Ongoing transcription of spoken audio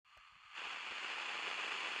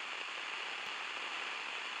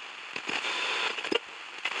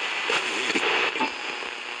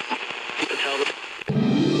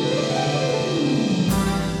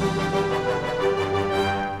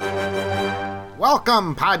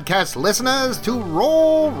Welcome, podcast listeners, to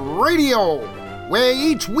Roll Radio, where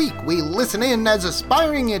each week we listen in as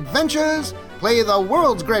aspiring adventurers play the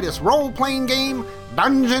world's greatest role-playing game,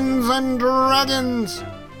 Dungeons & Dragons.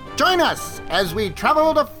 Join us as we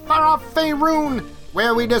travel to far-off Faerun,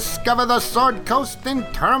 where we discover the Sword Coast in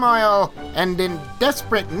turmoil and in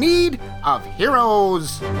desperate need of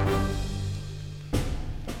heroes.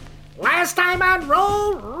 Last time on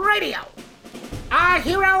Roll Radio, our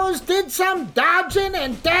heroes did some dodging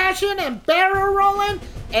and dashing and barrel rolling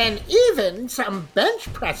and even some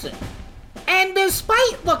bench pressing. And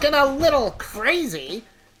despite looking a little crazy,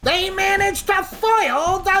 they managed to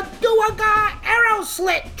foil the Duergar arrow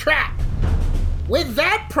slit trap. With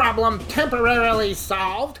that problem temporarily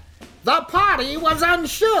solved, the party was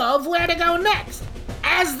unsure of where to go next,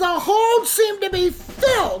 as the hold seemed to be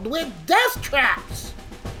filled with death traps.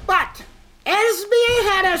 But Esme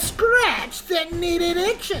had a scratch that needed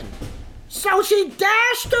itching, so she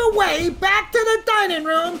dashed away back to the dining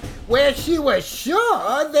room where she was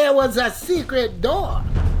sure there was a secret door.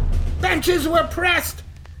 Benches were pressed,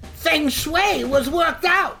 feng shui was worked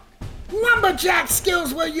out, lumberjack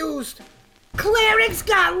skills were used, clerics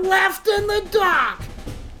got left in the dark.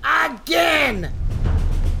 Again!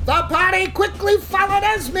 The party quickly followed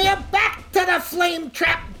Esme back to the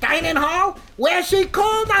flame-trapped dining hall, where she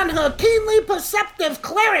called on her keenly perceptive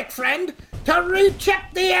cleric friend to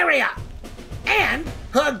recheck the area. And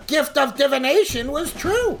her gift of divination was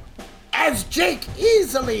true, as Jake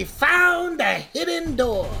easily found a hidden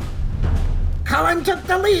door. Cullen took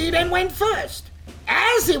the lead and went first.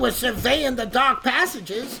 As he was surveying the dark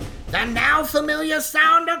passages, the now familiar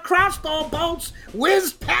sound of crossbow bolts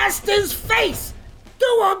whizzed past his face.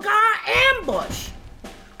 Duergar ambush!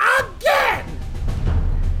 Again!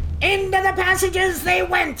 Into the passages they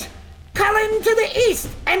went, Cullen to the east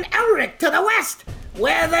and Elric to the west,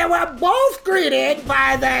 where they were both greeted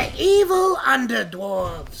by the evil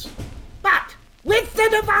underdwarves. But with the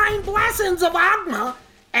divine blessings of Agma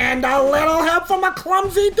and a little help from a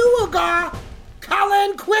clumsy Duergar,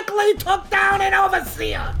 Cullen quickly took down an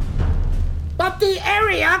overseer. But the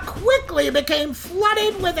area quickly became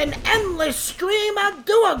flooded with an endless stream of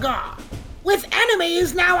Duergar. With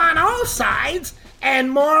enemies now on all sides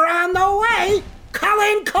and more on the way,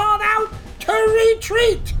 Cullen called out to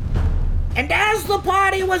retreat. And as the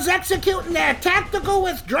party was executing their tactical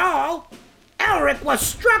withdrawal, Elric was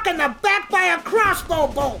struck in the back by a crossbow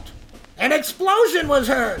bolt. An explosion was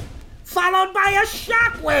heard, followed by a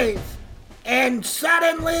shockwave. And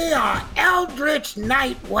suddenly our Eldritch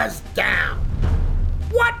Knight was down.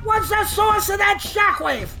 What was the source of that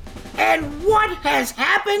shockwave? And what has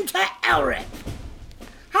happened to Elric?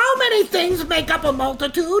 How many things make up a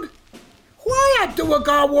multitude? Why are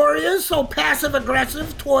Duergar warriors so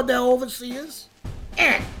passive-aggressive toward their overseers?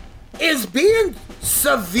 And is being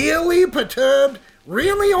severely perturbed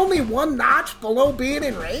really only one notch below being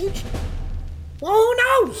enraged? Well, who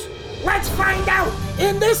knows? Let's find out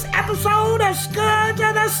in this episode of Scourge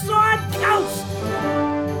of the Sword Coast.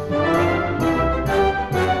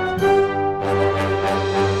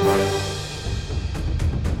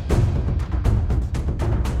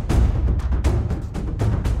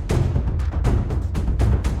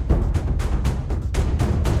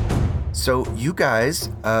 So you guys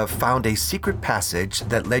found a secret passage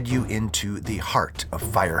that led you into the heart of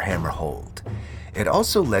Firehammer Hold. It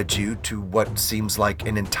also led you to what seems like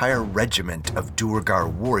an entire regiment of Duergar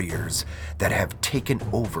warriors that have taken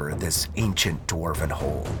over this ancient dwarven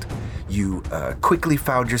hold. You quickly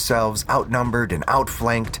found yourselves outnumbered and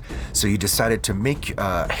outflanked, so you decided to make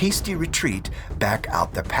a hasty retreat back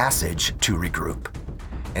out the passage to regroup.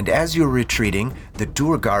 And as you were retreating, the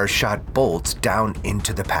Duergar shot bolts down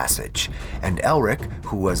into the passage, and Elric,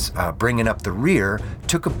 who was bringing up the rear,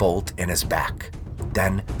 took a bolt in his back.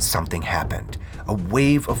 Then something happened. A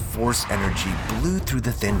wave of force energy blew through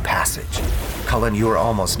the thin passage. Cullen, you were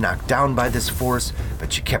almost knocked down by this force,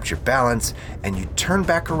 but you kept your balance, and you turned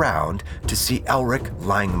back around to see Elric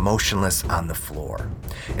lying motionless on the floor.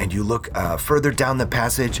 And you look further down the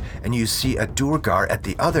passage, and you see a Duergar at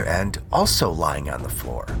the other end also lying on the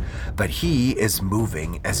floor. But he is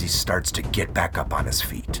moving as he starts to get back up on his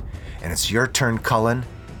feet. And it's your turn, Cullen.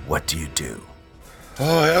 What do you do?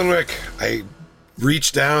 Oh, Elric, I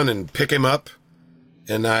reach down and pick him up,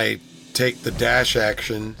 and I take the dash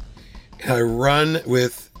action, and I run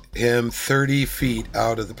with him 30 feet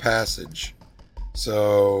out of the passage.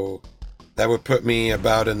 So that would put me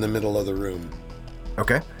about in the middle of the room.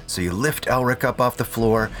 Okay, so you lift Elric up off the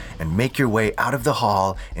floor and make your way out of the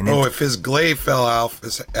hall. And if his glaive fell out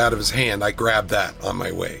of his hand, I grabbed that on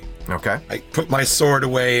my way. Okay. I put my sword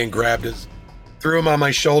away and grabbed threw him on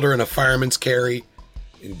my shoulder in a fireman's carry,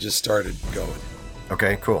 and just started going.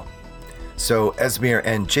 Okay, cool. So Esmir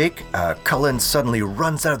and Jake, Cullen suddenly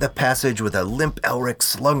runs out of the passage with a limp Elric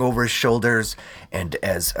slung over his shoulders, and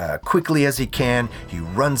as quickly as he can, he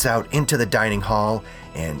runs out into the dining hall.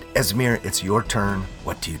 And Esmir, it's your turn.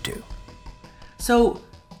 What do you do? So,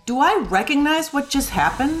 do I recognize what just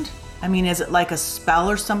happened? I mean, is it like a spell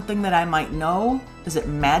or something that I might know? Is it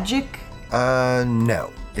magic?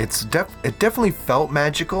 No. It definitely felt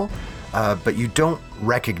magical, but you don't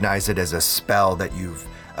recognize it as a spell that you've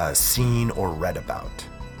seen or read about.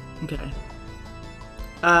 Okay.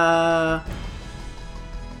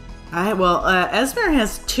 Esmer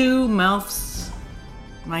has 2 Melf's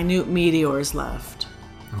minute meteors left.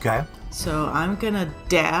 Okay. So I'm gonna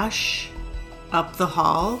dash up the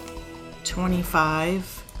hall,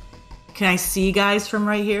 25. Can I see guys from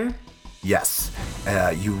right here? Yes.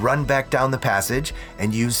 You run back down the passage,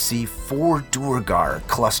 and you see 4 Duergar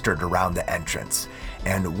clustered around the entrance.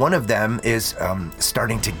 And one of them is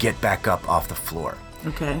starting to get back up off the floor.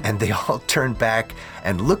 Okay. And they all turn back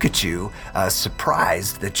and look at you,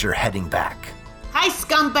 surprised that you're heading back. Hi,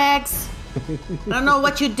 scumbags! I don't know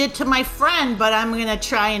what you did to my friend, but I'm gonna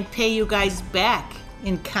try and pay you guys back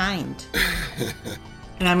in kind.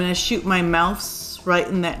 And I'm gonna shoot my Melfs right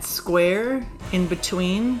in that square in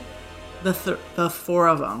between the 4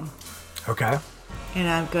 of them. Okay. And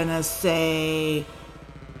I'm gonna say,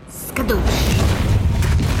 skadoosh.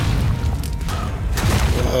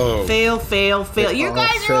 Oh. Fail. You all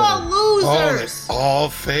guys are failed. all Oh, losers. they all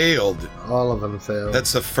failed. All of them failed.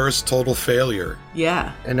 That's the first total failure.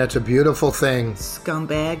 Yeah, and that's a beautiful thing.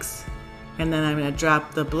 scumbags. And then I'm gonna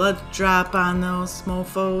drop the blood drop on those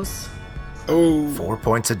mofos. Oh. 4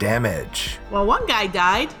 points of damage. Well, one guy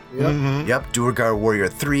died. Yep, Duergar Warrior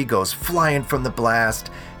 3 goes flying from the blast,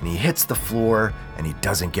 and he hits the floor, and he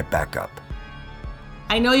doesn't get back up.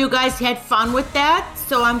 I know you guys had fun with that,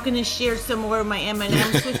 so I'm gonna share some more of my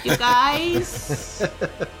M&Ms with you guys.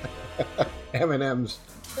 M&M's.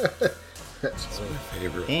 That's my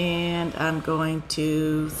favorite. And I'm going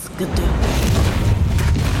to skadoosh.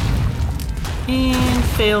 And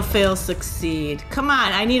fail, succeed. Come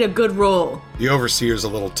on, I need a good roll. The Overseer's a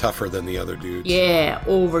little tougher than the other dudes. Yeah,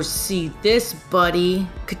 oversee this, buddy.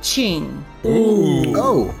 Ka-ching. Ooh.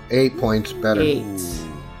 Oh, 8 points better. 8.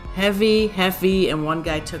 Heavy, and one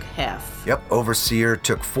guy took half. Yep, Overseer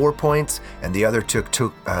took 4 points, and the other two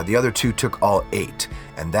took all 8,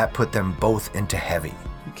 and that put them both into heavy.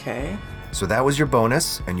 Okay. So that was your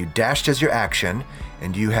bonus, and you dashed as your action,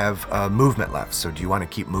 and you have movement left. So do you want to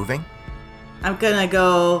keep moving? I'm gonna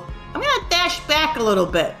dash back a little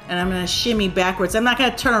bit, and I'm gonna shimmy backwards. I'm not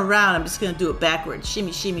gonna turn around, I'm just gonna do it backwards.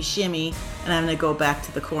 Shimmy, and I'm gonna go back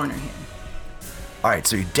to the corner here. All right,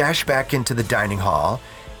 so you dash back into the dining hall,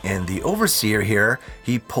 and the Overseer here,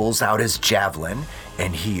 he pulls out his javelin,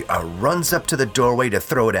 and he runs up to the doorway to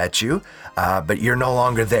throw it at you, but you're no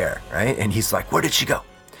longer there, right? And he's like, where did she go?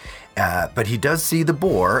 But he does see the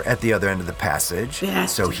boar at the other end of the passage, Bastard.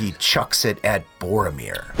 so he chucks it at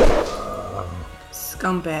Boromir,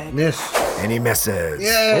 Scumbag. Miss. and he misses.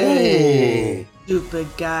 Yay! Stupid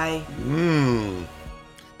guy.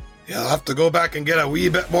 You'll have to go back and get a wee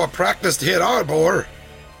bit more practice to hit our boar.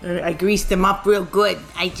 I greased him up real good.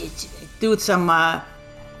 I just threw some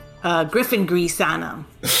griffin grease on him.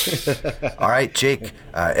 All right, Jake,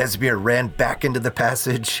 Esmir ran back into the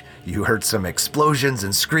passage. You heard some explosions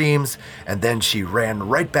and screams, and then she ran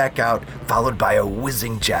right back out, followed by a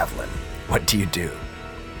whizzing javelin. What do you do?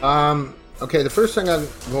 Okay, the first thing I'm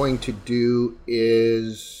going to do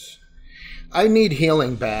is I need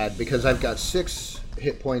healing bad because I've got 6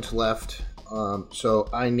 hit points left. So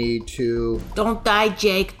I need to... Don't die,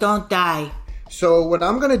 Jake. Don't die. So what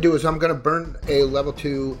I'm going to do is I'm going to burn a level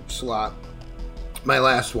 2 slot, my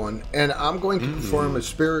last one, and I'm going to perform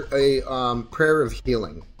a prayer of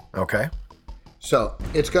healing. Okay. So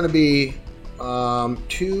it's going to be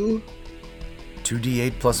 2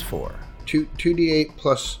 2d8 plus 4. 2d8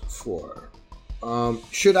 plus 4.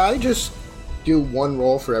 Should I just do one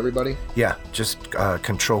roll for everybody? Yeah, just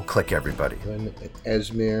control click everybody. Then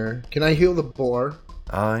Esmir. Can I heal the boar?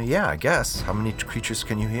 Yeah, I guess. How many creatures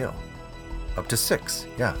can you heal? Up to 6,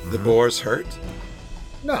 yeah. The boar's hurt.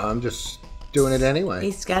 No, I'm just doing it anyway.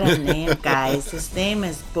 He's got a name, guys. His name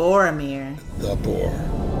is Boromir. The boar.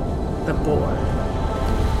 The boar.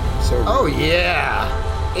 So Oh, yeah.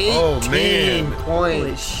 18 Oh, man. Holy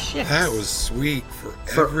points shit. that was sweet for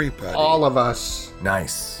for everybody. all of us.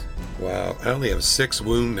 Nice. Wow, I only have 6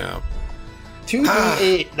 wound now.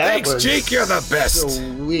 2d8. That thanks, was Jake, you're the best.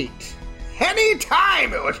 Sweet.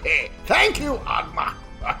 Anytime it was here. Thank you, Agma,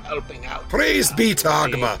 for helping out. Praise be to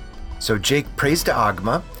Agma. So Jake prays to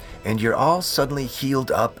Agma, and you're all suddenly healed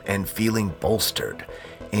up and feeling bolstered.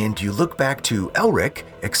 And you look back to Elric,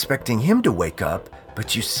 expecting him to wake up,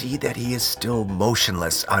 but you see that he is still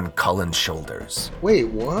motionless on Cullen's shoulders. Wait,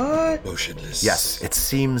 what? Motionless. Yes, it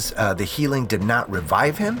seems the healing did not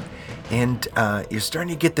revive him, and you're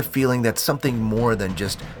starting to get the feeling that something more than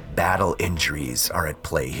just battle injuries are at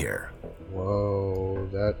play here. Whoa,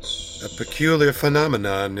 that's... A peculiar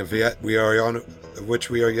phenomenon of which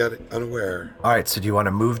we are yet unaware. All right, so do you want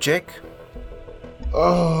to move, Jake?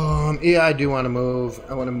 Yeah, I do want to move.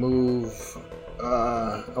 I want to move.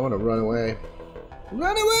 I want to run away.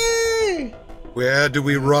 Run away! Where do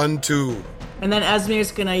we run to? And then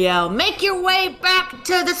Esmir's gonna yell, "Make your way back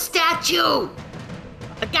to the statue!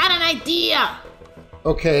 I got an idea!"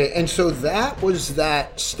 Okay, and so that was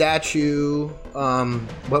that statue.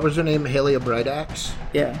 What was her name? Halia Brightaxe?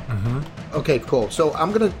 Yeah. Okay, cool. So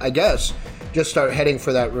I'm gonna, I guess, just start heading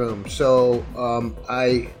for that room. So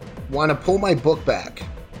I want to pull my book back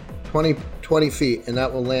 20 feet, and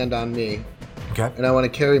that will land on me. Okay. And I want to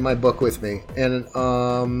carry my book with me. And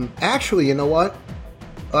actually, you know what?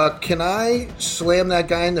 Can I slam that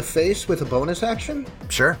guy in the face with a bonus action?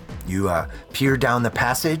 Sure. You peer down the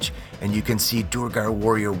passage, and you can see Durgar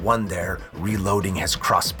Warrior 1 there reloading his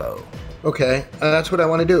crossbow. Okay, that's what I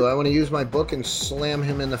want to do. I want to use my book and slam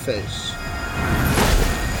him in the face.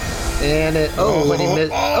 And it, when he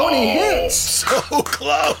missed, and he hits! So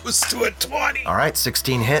close to a 20! All right,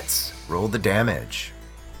 16 hits. Roll the damage.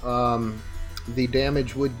 The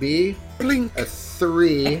damage would be Blink. a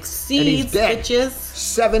 3. and Exceeds, he's dead. bitches.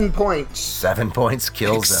 7 points. 7 points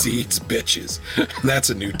kills him. Exceeds bitches.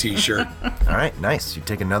 That's a new t-shirt. All right, nice. You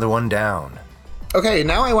take another one down. Okay,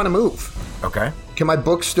 now I want to move. Okay. Can my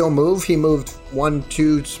book still move? He moved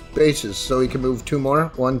 1-2 spaces, so he can move 2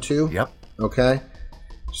 more. 1-2. Yep. Okay.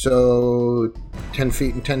 So 10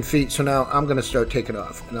 feet and 10 feet. So now I'm going to start taking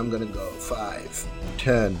off, and I'm going to go 5,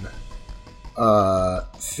 10,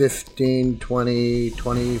 15, 20,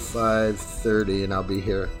 25, 30, and I'll be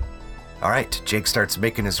here. All right, Jake starts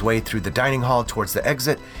making his way through the dining hall towards the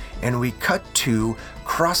exit, and we cut to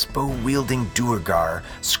crossbow-wielding Durgar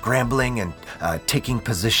scrambling and taking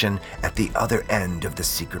position at the other end of the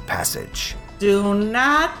secret passage. Do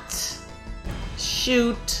not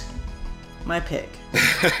shoot my pig.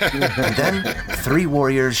 And then 3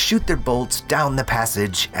 warriors shoot their bolts down the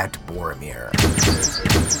passage at Boromir.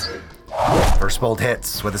 First bolt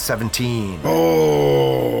hits with a 17.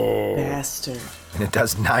 Oh. Bastard. And it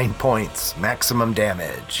does 9 points, maximum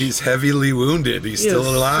damage. He's heavily wounded. He's still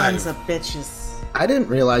You alive. sons of bitches. I didn't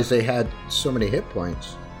realize they had so many hit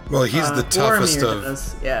points Well, he's the toughest Boromir of...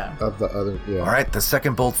 does, yeah. of the other. Yeah. All right, the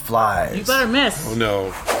second bolt flies. You better miss. Oh,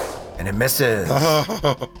 no. And it misses.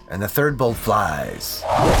 And the third bolt flies.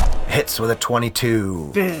 Hits with a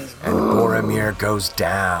 22. And Boromir goes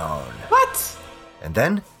down. What? And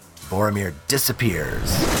then Boromir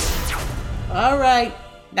disappears. All right.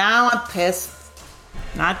 Now I'm pissed.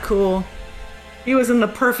 Not cool. He was in the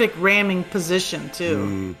perfect ramming position,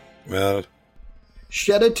 too. Well,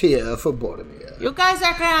 Shed a tear for Boromir. You guys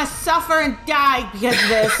are gonna suffer and die because of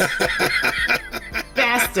this.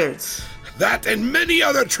 Bastards. that and many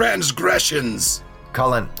other transgressions.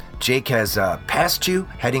 Cullen, Jake has passed you,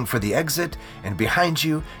 heading for the exit, and behind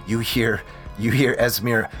you, you hear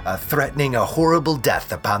Esmir threatening a horrible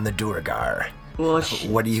death upon the Durgar. Bullshit.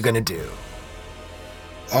 What are you gonna do?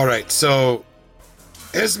 All right, so...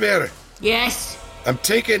 Esmir, Yes. I'm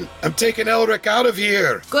taking Elric out of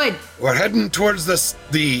here. Good. We're heading towards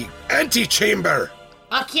the antechamber.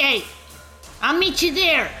 Okay. I'll meet you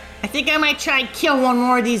there. I think I might try and kill one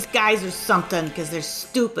more of these guys or something because they're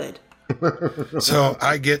stupid. So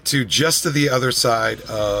I get to just to the other side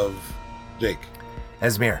of Jake.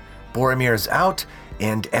 Esmir, Boromir is out,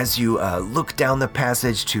 and as you look down the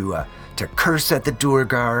passage to curse at the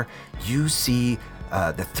Durgar, you see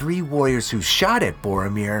the 3 warriors who shot at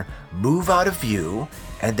Boromir move out of view,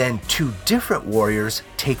 and then 2 different warriors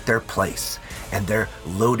take their place. And their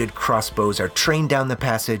loaded crossbows are trained down the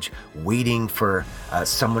passage, waiting for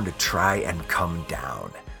someone to try and come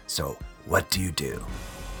down. So, what do you do?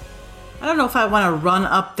 I don't know if I want to run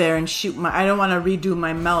up there and shoot I don't want to redo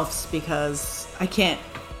my mouths because I can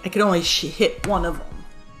only hit one of them.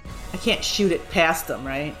 I can't shoot it past them,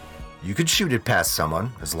 right? You could shoot it past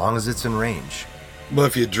someone, as long as it's in range. Well,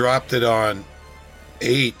 if you dropped it on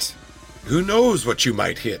 8, who knows what you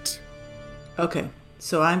might hit? Okay.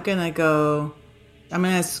 So I'm going to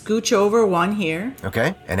scooch over one here.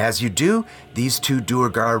 Okay? And as you do, these 2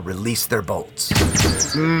 Durgar release their bolts.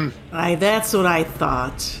 That's what I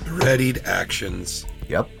thought. Readied actions.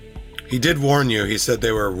 Yep. He did warn you. He said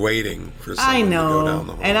they were waiting for someone I to go down know.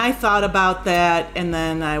 the hall. And I thought about that, and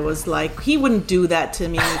then I was like, he wouldn't do that to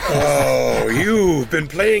me. 'Cause Oh, you've been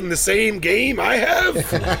playing the same game I have?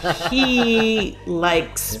 he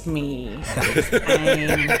likes me.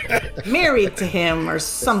 I'm married to him, or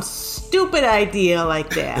some stupid idea like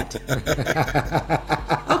that.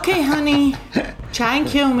 Okay, honey. Try and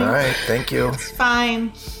kill me. All right, thank you. It's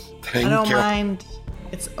fine. Thank I don't you. mind.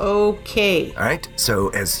 It's okay. All right, so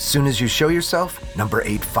as soon as you show yourself, number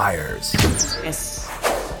 8 fires. Yes.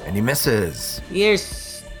 And he misses. You're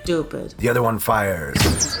stupid. The other one fires.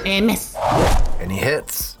 And miss. And he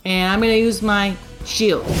hits. And I'm going to use my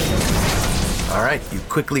shield. All right, you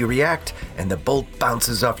quickly react, and the bolt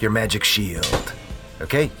bounces off your magic shield.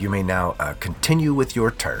 Okay, you may now continue with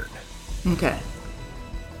your turn. Okay.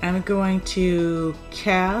 I'm going to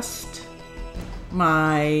cast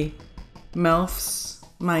my Melf's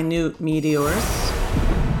minute meteors.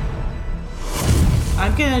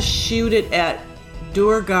 I'm going to shoot it at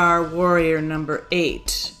Durgar Warrior number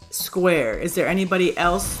 8 square. Is there anybody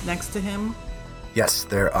else next to him? Yes,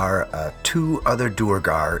 there are 2 other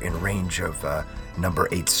Durgar in range of number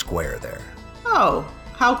 8 square there. Oh,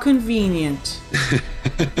 how convenient.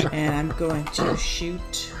 And I'm going to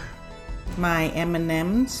shoot my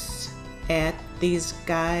M&Ms at these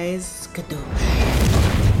guys. Kadoosh.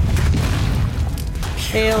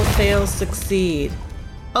 Fail, succeed.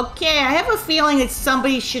 Okay, I have a feeling that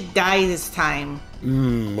somebody should die this time.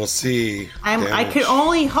 We'll see. I Damage. can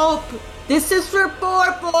only hope. This is for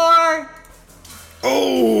Borbor.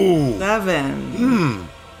 Oh! 7.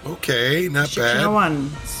 Okay, not 6 and a bad.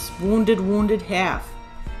 1. It's wounded half.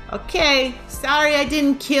 Okay, sorry I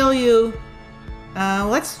didn't kill you.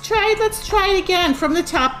 Let's try it again from the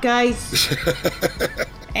top, guys.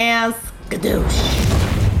 And skadoosh.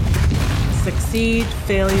 Succeed,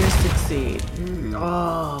 failure, succeed.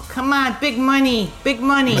 Oh, come on, big money.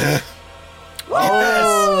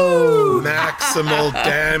 Oh! Maximal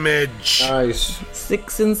damage. Nice.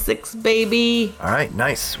 6 and 6, baby. All right,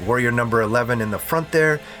 nice. Warrior number 11 in the front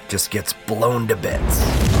there just gets blown to bits.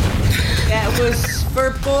 That was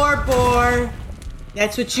for Borbor.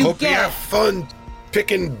 That's what you Hope you get. have fun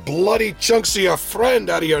picking bloody chunks of your friend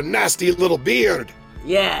out of your nasty little beard.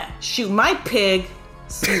 Yeah, shoot my pig.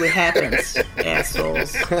 See what happens,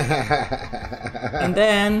 assholes. And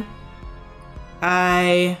then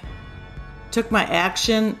I took my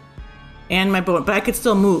action and my bonus, but I could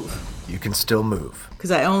still move You can still move.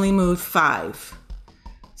 because I only moved 5.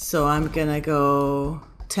 So I'm gonna go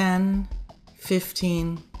 10,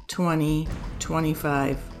 15, 20,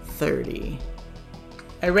 25, 30.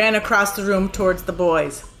 I ran across the room towards the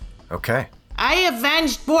boys. Okay. I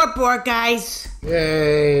avenged Borbor, guys.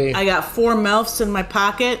 Yay. I got 4 Melfs in my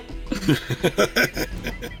pocket.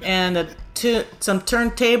 And some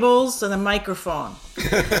turntables and a microphone.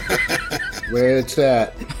 Where it's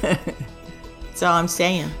at. That's all I'm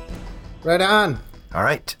saying. Right on. All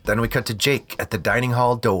right, then we cut to Jake at the dining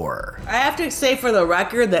hall door. I have to say for the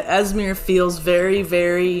record that Esmir feels very,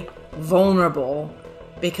 very vulnerable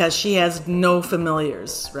because she has no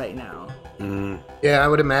familiars right now. Yeah, I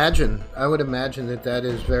would imagine. that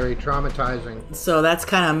is very traumatizing. So that's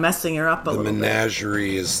kind of messing her up a The little bit.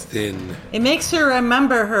 menagerie is thin. It makes her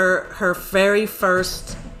remember her very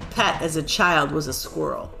first pet as a child was a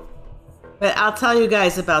squirrel. But I'll tell you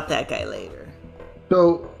guys about that guy later.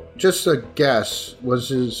 So, just a guess. Was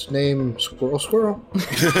his name Squirrel?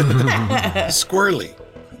 Squirrely.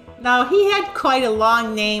 No, he had quite a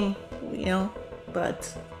long name,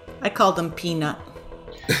 but I called him Peanut.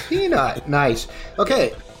 Peanut. Nice.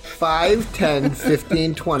 Okay. 5, 10,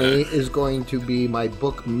 15, 20 is going to be my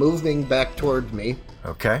book moving back towards me.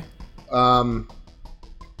 Okay.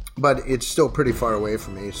 But it's still pretty far away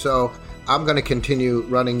from me. So I'm going to continue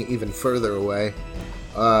running even further away.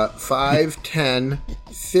 5, 10,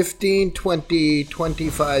 15, 20,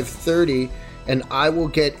 25, 30. And I will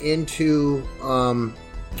get into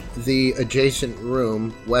the adjacent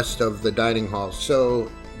room west of the dining hall.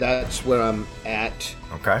 So that's where I'm at.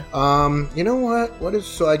 Okay. You know what?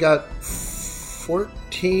 So I got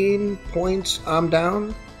 14 points. I'm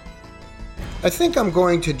down. I think I'm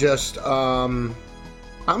going to just, I'm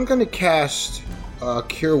going to cast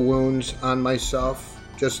Cure Wounds on myself.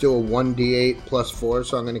 Just do a 1d8 plus 4,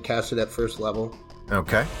 so I'm going to cast it at first level.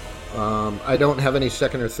 Okay. I don't have any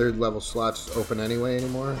second or third level slots open anyway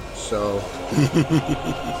anymore, so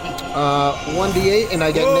 1d8 and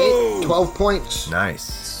I get Whoa! 12 points. Nice.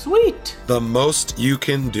 Sweet. The most you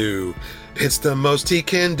can do. It's the most he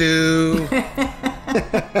can do.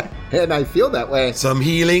 And I feel that way. Some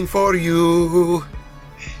healing for you.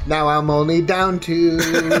 Now I'm only down to...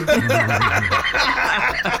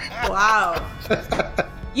 Wow. Wow.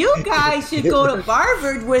 You guys should go to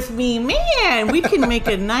Harvard with me. Man, we can make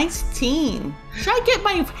a nice team. Should I get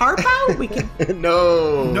my harp out? We can.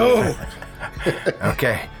 No.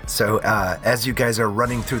 Okay, so as you guys are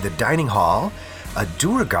running through the dining hall, a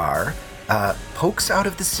Duergar pokes out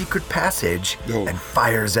of the secret passage and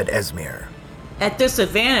fires at Esmir. At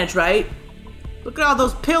disadvantage, right? Look at all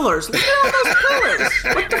those pillars. Look at all those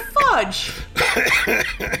pillars. What the fudge?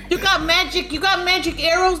 You got magic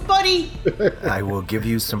arrows, buddy? I will give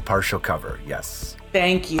you some partial cover, yes.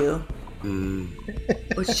 Thank you.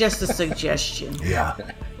 It was just a suggestion. Yeah.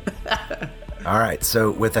 All right, so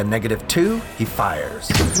with a -2, he fires.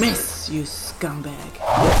 Miss, you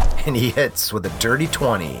scumbag. And he hits with a dirty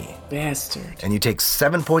 20. Bastard. And you take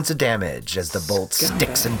 7 points of damage as the bolt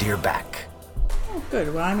sticks into your back. Oh,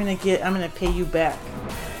 good. Well, I'm gonna pay you back.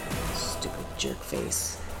 Stupid jerk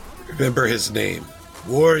face. Remember his name.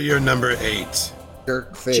 Warrior number 8.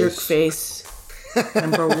 Jerk face. Jerk face.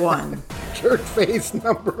 Number 1. Jerk face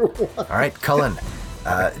number 1. All right, Cullen.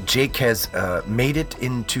 Jake has made it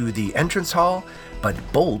into the entrance hall, but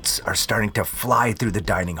bolts are starting to fly through the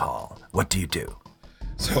dining hall. What do you do?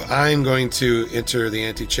 So I'm going to enter the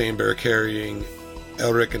antechamber carrying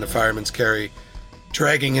Elric in the fireman's carry,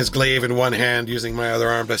 dragging his glaive in one hand, using my other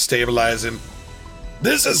arm to stabilize him.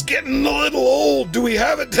 This is getting a little old. Do we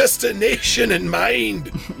have a destination in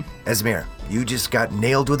mind? Esmir, you just got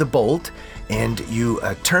nailed with a bolt, and you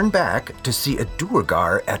turn back to see a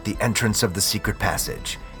Duergar at the entrance of the secret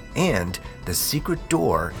passage. And the secret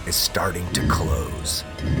door is starting to close.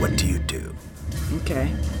 What do you do?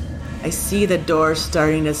 Okay. I see the door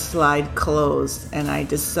starting to slide closed, and I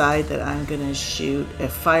decide that I'm gonna shoot a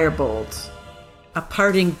firebolt. A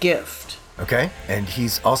parting gift. Okay, and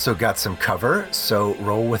he's also got some cover, so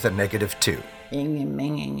roll with a -2.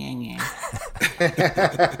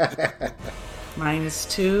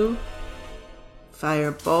 -2.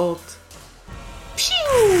 Firebolt.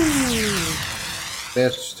 Pew!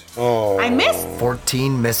 Missed. Oh. I missed.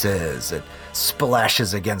 14 misses. It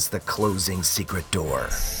splashes against the closing secret door.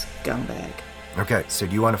 Scumbag. Okay, so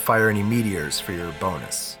do you want to fire any meteors for your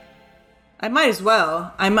bonus? I might as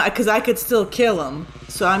well. Because I could still kill him.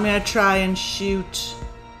 So I'm gonna try and shoot.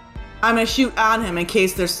 I'm gonna shoot on him in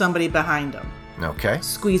case there's somebody behind him, Okay.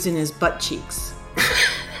 squeezing his butt cheeks.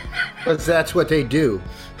 Because that's what they do.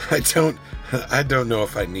 I don't know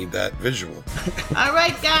if I need that visual. All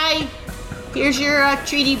right, guy. Here's your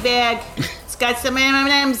treaty bag. It's got some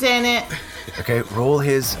M&Ms in it. Okay, roll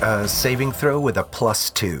his saving throw with a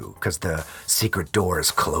 +2, because the secret door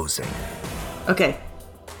is closing. Okay.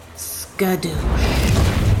 Skadoo.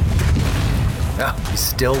 Oh, you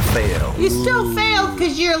still fail. You still failed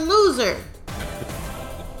because you're a loser.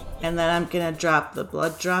 And then I'm gonna drop the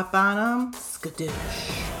blood drop on him. Skadoosh.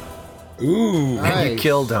 Ooh. And you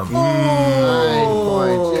killed him. 9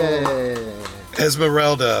 points. Yay.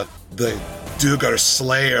 Esmeralda, the Duergar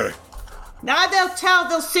Slayer. Now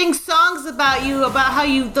they'll sing songs about you, about how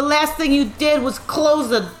the last thing you did was close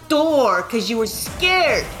the door because you were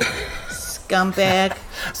scared. Scumbag.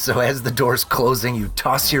 So as the door's closing, you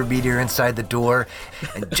toss your meteor inside the door,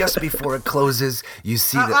 and just before it closes, you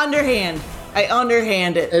see the... I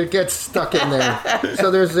underhand it. It gets stuck in there.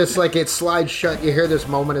 So there's this, like, it slides shut. You hear this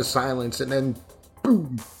moment of silence, and then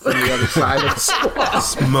boom, from the other side.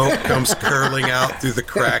 Smoke comes curling out through the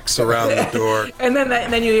cracks around the door. And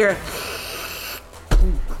then you hear...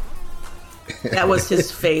 That was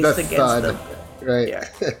his face The against thud. them. Right. Yeah.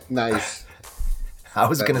 Nice. I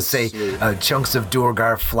was going to was say sweet. chunks of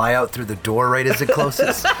Duergar fly out through the door right as it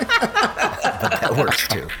closes. But that works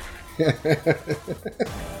too.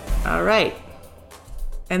 All right.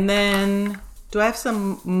 And then, do I have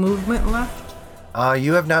some movement left?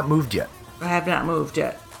 You have not moved yet. I have not moved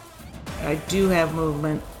yet. I do have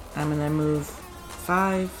movement. I'm going to move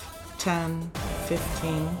 5, 10,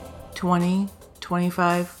 15, 20,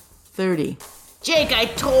 25, 30. Jake, I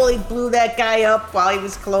totally blew that guy up while he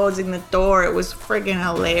was closing the door. It was friggin'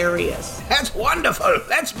 hilarious. That's wonderful.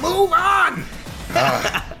 Let's move on.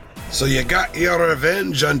 So you got your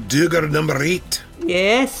revenge on Duergar number 8.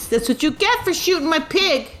 Yes, that's what you get for shooting my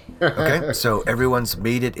pig. Okay, so everyone's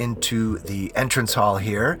made it into the entrance hall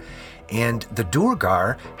here, and the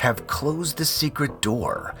Duergar have closed the secret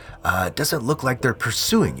door. It doesn't look like they're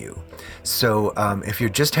pursuing you. So if you're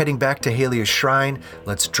just heading back to Halia's Shrine,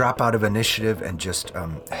 let's drop out of initiative and just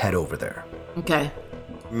head over there. Okay.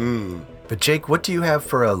 But Jake, what do you have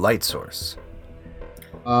for a light source?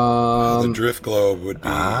 The drift globe would be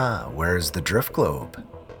Where's the drift globe?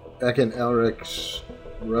 Back in Elric's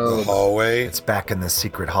the robe. hallway. It's back in the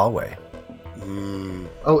secret hallway.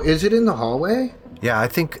 Oh, is it in the hallway? Yeah, I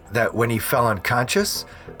think that when he fell unconscious,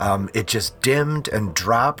 It just dimmed and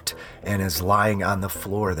dropped and is lying on the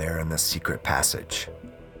floor there in the secret passage.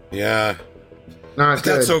 Yeah. Not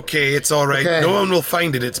good. That's okay. It's all right. Okay. No one will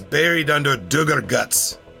find it. It's buried under Duggar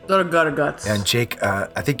guts. Guts. And Jake,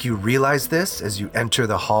 I think you realize this as you enter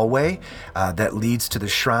the hallway that leads to the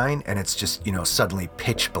shrine, and it's just, suddenly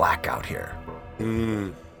pitch black out here.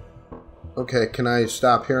 Okay, can I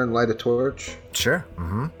stop here and light a torch? Sure.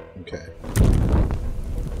 Mm-hmm. Okay.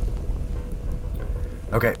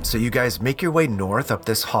 Okay, so you guys make your way north up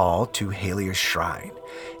this hall to Halia's shrine,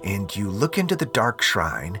 and you look into the dark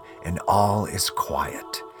shrine, and all is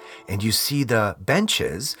quiet. And you see the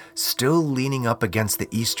benches still leaning up against the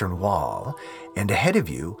eastern wall, and ahead of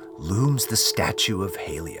you looms the statue of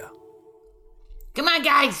Halia. Come on,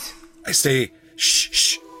 guys. I say,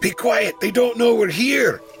 shh, be quiet. They don't know we're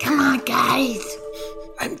here. Come on, guys.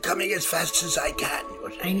 I'm coming as fast as I can.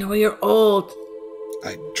 I know you're old.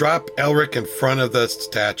 I drop Elric in front of the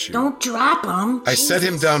statue. Don't drop him. I set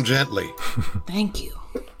him down gently. Thank you.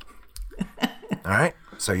 All right,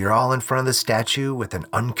 so you're all in front of the statue with an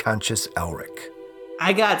unconscious Elric.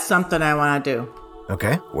 I got something I want to do.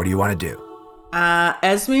 Okay, what do you want to do?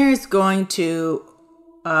 Esmir is going to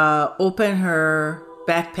open her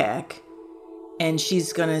backpack, and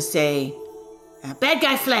she's going to say, bad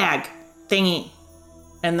guy flag thingy.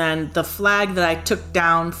 And then the flag that I took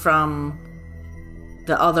down from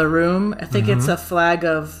the other room, I think it's a flag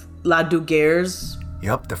of La Duguerres.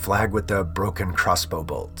 Yep, the flag with the broken crossbow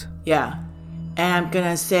bolt. Yeah. And I'm going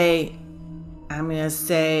to say, Halia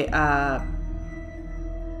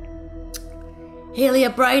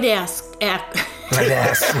Brightass.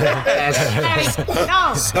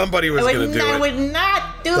 No. Somebody was going to do I it. would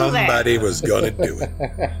not do that. Somebody was going to do it.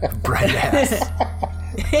 Bright ass.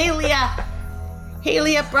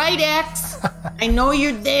 Halia Brightaxe, I know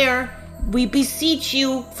you're there. We beseech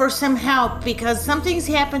you for some help because something's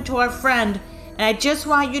happened to our friend, and I just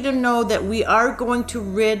want you to know that we are going to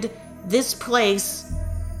rid this place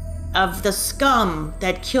of the scum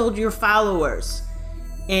that killed your followers.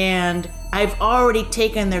 And I've already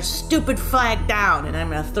taken their stupid flag down, and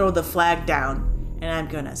I'm going to throw the flag down, and I'm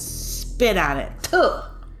going to spit on it. Ugh.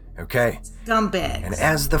 Okay. Scumbags. And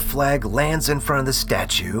as the flag lands in front of the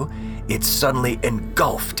statue, it's suddenly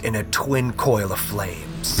engulfed in a twin coil of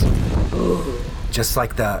flames. Ooh. Just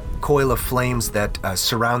like the coil of flames that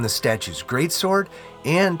surround the statue's greatsword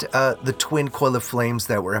and the twin coil of flames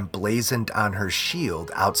that were emblazoned on her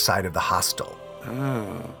shield outside of the hostel.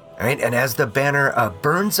 All right, and as the banner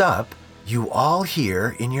burns up, you all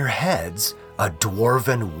hear in your heads a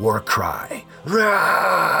dwarven war cry.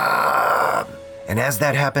 Ram! And as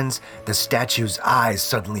that happens, the statue's eyes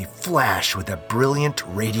suddenly flash with a brilliant,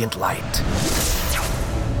 radiant light.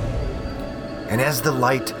 And as the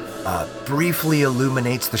light briefly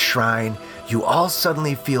illuminates the shrine, you all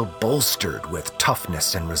suddenly feel bolstered with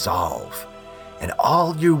toughness and resolve. And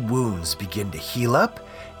all your wounds begin to heal up,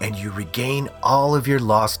 and you regain all of your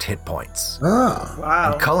lost hit points. Ah.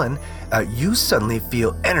 Wow. And Cullen, you suddenly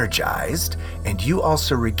feel energized, and you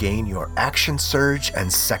also regain your action surge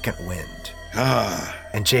and second wind.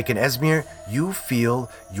 And Jake and Esmir, you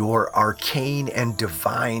feel your arcane and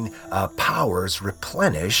divine powers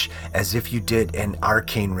replenish as if you did an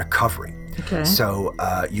arcane recovery. Okay. So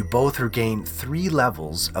you both regain 3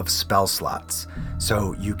 levels of spell slots.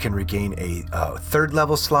 So you can regain a third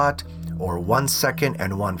level slot, or 1 second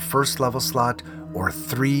and 1 first level slot, or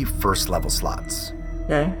 3 first level slots.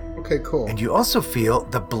 Okay. Okay, cool. And you also feel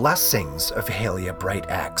the blessings of Halia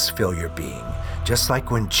Brightaxe fill your being, just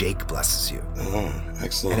like when Jake blesses you. Oh,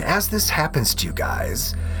 excellent. And as this happens to you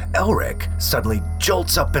guys, Elric suddenly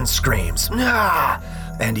jolts up and screams, "Ah!"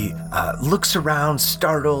 And he looks around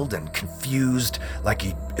startled and confused, like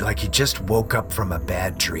he just woke up from a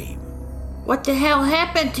bad dream. What the hell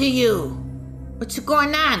happened to you? What's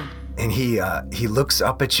going on? And he looks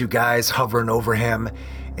up at you guys hovering over him,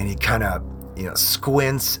 and he kind of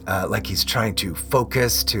squints like he's trying to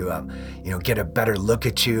focus to get a better look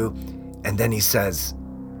at you. And then he says,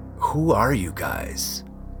 "Who are you guys?"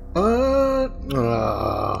 What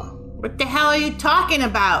the hell are you talking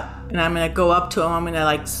about? And I'm gonna go up to him. I'm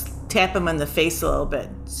gonna tap him in the face a little bit.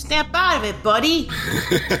 Snap out of it, buddy.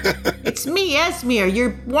 It's me, Esmir.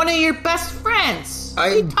 You're one of your best friends. What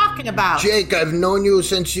are you talking about? Jake, I've known you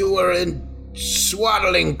since you were in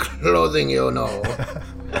swaddling clothing, you know.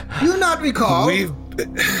 Do you not recall?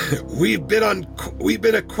 We've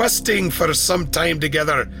been a questing for some time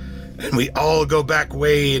together, and we all go back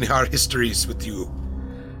way in our histories with you.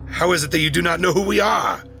 How is it that you do not know who we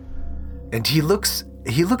are? And he looks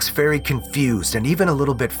very confused and even a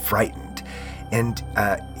little bit frightened. And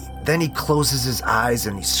then he closes his eyes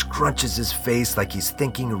and he scrunches his face like he's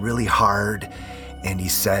thinking really hard. And he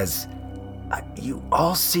says, "You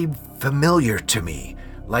all seem familiar to me,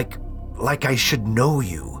 like I should know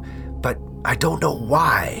you, but I don't know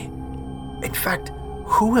why. In fact,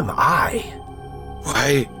 who am I?"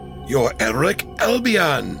 Why, you're Elric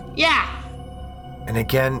Albion. Yeah. And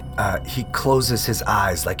again, he closes his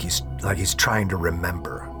eyes like he's trying to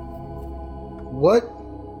remember. What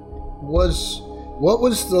was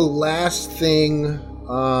the last thing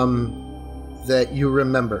that you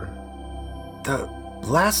remember? The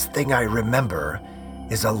last thing I remember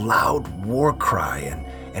is a loud war cry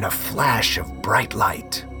and a flash of bright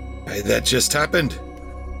light. Hey, that just happened.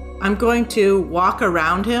 I'm going to walk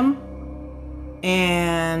around him,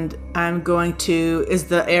 and I'm going to... Is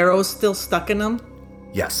the arrow still stuck in him?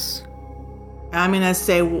 Yes. I'm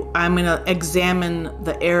gonna examine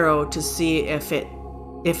the arrow to see if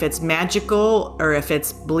it's magical, or if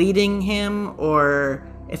it's bleeding him, or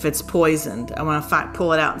if it's poisoned. I want to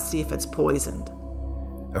pull it out and see if it's poisoned.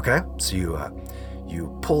 Okay, so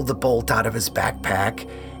you pull the bolt out of his backpack,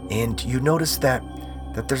 and you notice that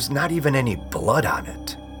there's not even any blood on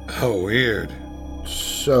it. Oh, weird.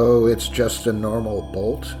 So it's just a normal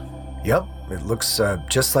bolt? Yep, it looks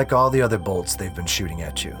just like all the other bolts they've been shooting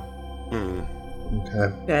at you.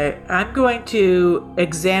 Okay. I'm going to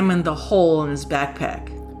examine the hole in his backpack.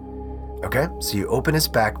 Okay, so you open his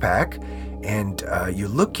backpack, and you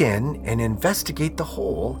look in and investigate the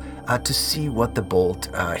hole to see what the bolt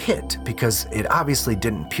hit, because it obviously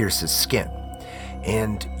didn't pierce his skin.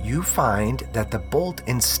 And you find that the bolt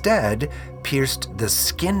instead pierced the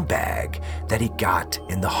skin bag that he got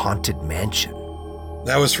in the haunted mansion.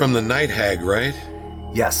 That was from the Night Hag, right?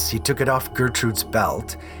 Yes, he took it off Gertrude's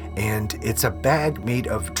belt, and it's a bag made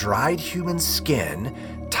of dried human skin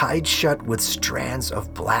tied shut with strands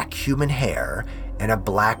of black human hair and a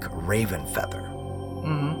black raven feather.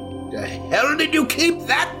 The hell did you keep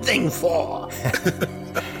that thing for?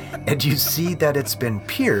 And you see that it's been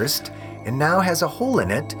pierced and now has a hole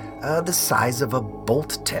in it the size of a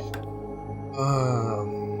bolt tip.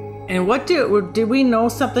 And what did we know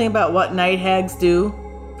something about what night hags do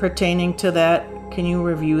pertaining to that? Can you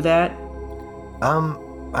review that?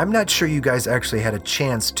 I'm not sure you guys actually had a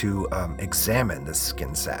chance to examine this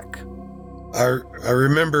skin sack. I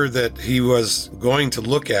remember that he was going to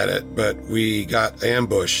look at it, but we got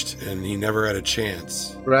ambushed and he never had a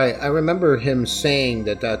chance. Right. I remember him saying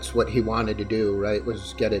that that's what he wanted to do, right?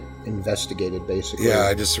 Was get it investigated, basically. Yeah,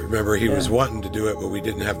 I just remember he was wanting to do it, but we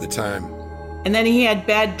didn't have the time. And then he had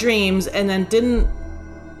bad dreams, and then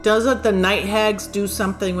doesn't the night hags do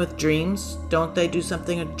something with dreams? Don't they do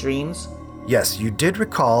something with dreams? Yes, you did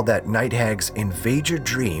recall that night hags invade your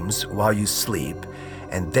dreams while you sleep,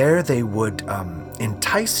 and there they would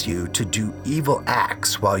entice you to do evil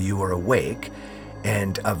acts while you were awake,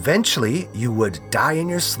 and eventually you would die in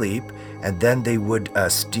your sleep, and then they would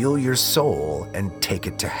steal your soul and take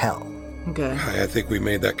it to hell. Okay. I think we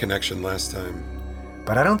made that connection last time.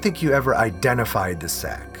 But I don't think you ever identified the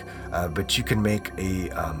sack. But you can make a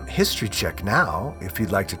history check now if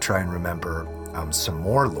you'd like to try and remember some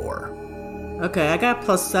more lore. Okay, I got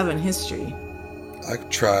 +7 history. I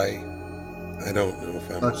could try. I don't know if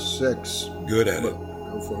I'm +6. good at it.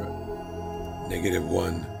 Go for it.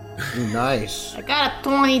 -1. Nice. I got a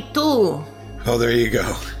 22. Oh, there you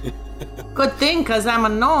go. Good thing, because I'm a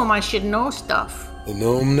gnome, I should know stuff. The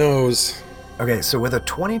gnome knows. Okay, so with a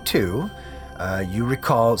 22, you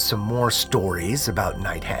recall some more stories about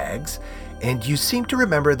night hags, and you seem to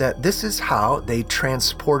remember that this is how they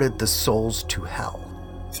transported the souls to hell.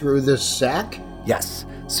 Through this sack? Yes.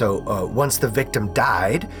 So once the victim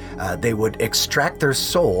died, they would extract their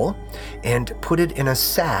soul and put it in a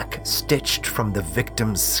sack stitched from the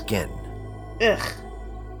victim's skin. Ugh.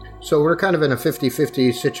 So we're kind of in a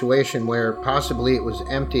 50-50 situation where possibly it was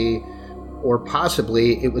empty, or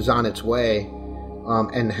possibly it was on its way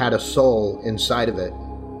and had a soul inside of it.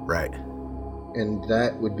 Right. And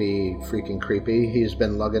that would be freaking creepy. He's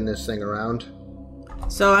been lugging this thing around.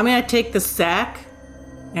 So I'm going to take the sack,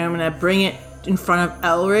 and I'm going to bring it in front of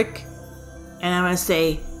Elric, and I'm going to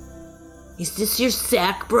say, "Is this your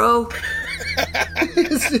sack, bro?"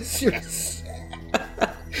 Is this your sack?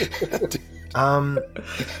 I'm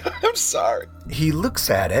sorry. He looks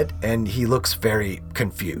at it and he looks very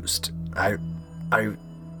confused. I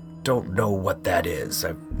don't know what that is.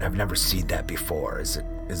 I've never seen that before. Is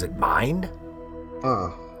it mine?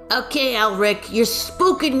 Okay, Elric, you're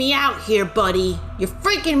spooking me out here, buddy. You're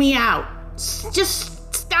freaking me out.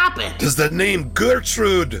 Just stop it. Does the name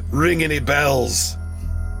Gertrude ring any bells?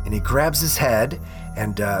 And he grabs his head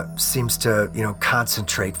and seems to,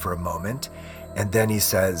 concentrate for a moment. And then he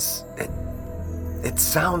says, it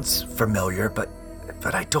sounds familiar, but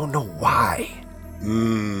I don't know why.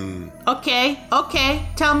 Okay.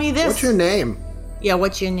 Tell me this. What's your name? Yeah,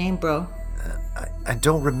 what's your name, bro? I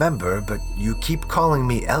don't remember, but you keep calling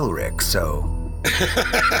me Elric, so...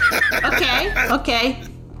 Okay.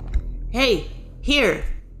 Hey, here.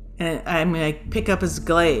 And I'm gonna pick up his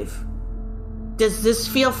glaive. Does this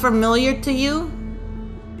feel familiar to you?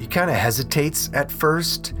 He kind of hesitates at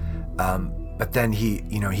first, but then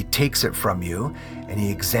he takes it from you and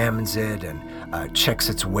he examines it and checks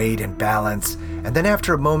its weight and balance. And then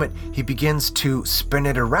after a moment, he begins to spin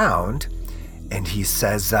it around and he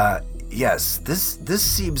says, yes, this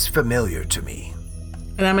seems familiar to me.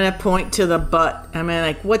 And I'm gonna point to the butt. I'm gonna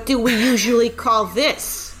like, what do we usually call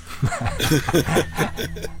this?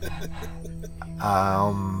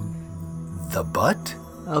 The butt?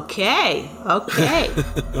 Okay.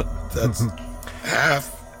 That's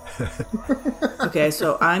half. Okay,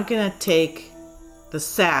 so I'm gonna take the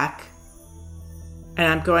sack and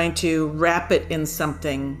I'm going to wrap it in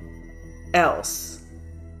something else.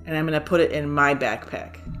 And I'm gonna put it in my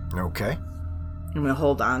backpack. Okay. I'm gonna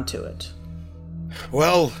hold on to it.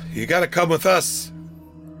 Well, you gotta come with us.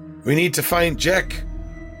 We need to find Jack.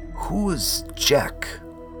 Who is Jack?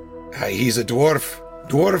 He's a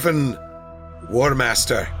dwarven war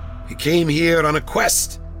master. He came here on a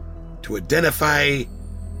quest to identify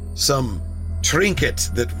some trinket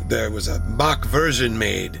that there was a mock version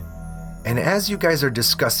made. And as you guys are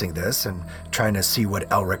discussing this and trying to see what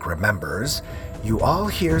Elric remembers, you all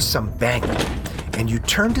hear some banging, and you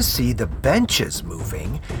turn to see the benches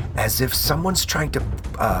moving as if someone's trying to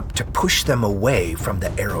push them away from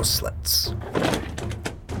the arrow slits.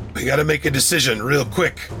 We gotta make a decision real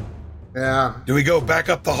quick. Yeah. Do we go back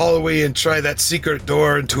up the hallway and try that secret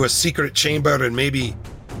door into a secret chamber and maybe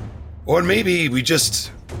we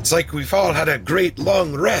just, it's like we've all had a great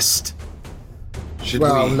long rest.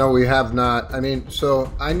 No, we have not. I mean,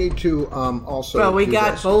 so I need to also. Well, we do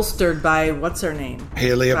got this. bolstered by what's her name?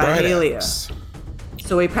 Halia By Halia. Brightaxe.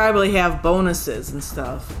 So we probably have bonuses and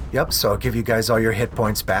stuff. Yep, so I'll give you guys all your hit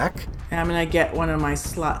points back. And I'm gonna get one of my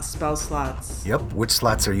spell slots. Yep, which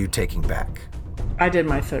slots are you taking back? I did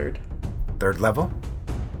my third. Third level?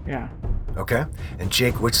 Yeah. Okay. And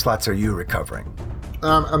Jake, which slots are you recovering?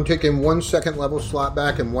 I'm taking 1 second level slot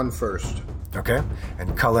back and 1 first. Okay.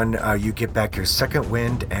 And Cullen, you get back your second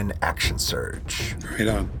wind and action surge. Right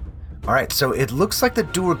on. All right, so it looks like the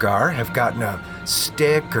Duergar have gotten a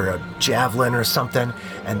stick or a javelin or something,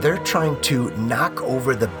 and they're trying to knock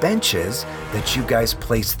over the benches that you guys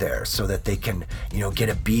placed there so that they can, get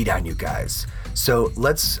a bead on you guys. So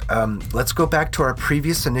let's go back to our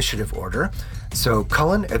previous initiative order. So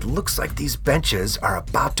Cullen, it looks like these benches are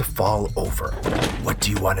about to fall over. What do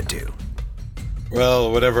you want to do?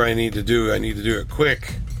 Well, whatever I need to do it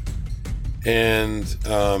quick. And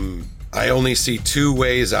I only see 2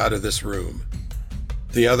 ways out of this room.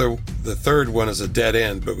 The third one is a dead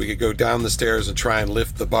end, but we could go down the stairs and try and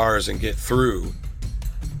lift the bars and get through.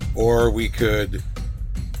 Or we could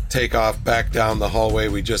take off back down the hallway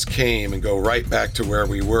we just came and go right back to where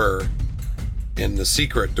we were in the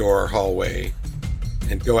secret door hallway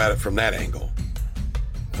and go at it from that angle.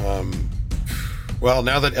 Well,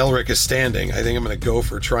 now that Elric is standing, I think I'm going to go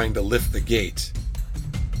for trying to lift the gate.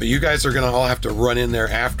 But you guys are going to all have to run in there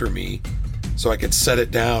after me so I could set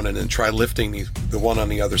it down and then try lifting the one on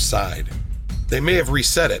the other side. They may have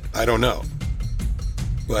reset it. I don't know.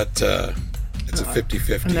 But it's a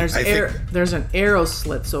 50-50. And there's an arrow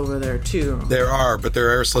slits over there too. There are, but there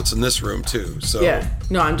are arrow slits in this room too. So yeah.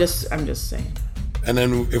 No, I'm just saying. And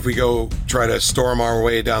then if we go try to storm our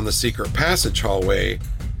way down the secret passage hallway,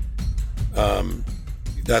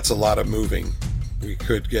 that's a lot of moving. We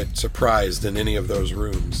could get surprised in any of those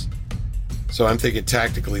rooms. So I'm thinking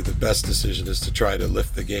tactically the best decision is to try to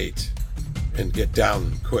lift the gate and get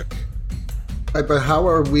down quick. Right, but how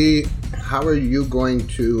are you going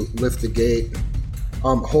to lift the gate?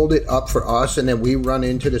 Hold it up for us, and then we run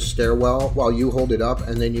into the stairwell while you hold it up,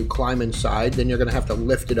 and then you climb inside. Then you're going to have to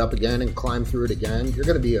lift it up again and climb through it again. You're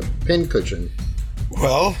going to be a pincushion.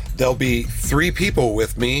 Well, there'll be 3 people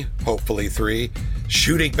with me, hopefully 3,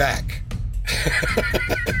 shooting back.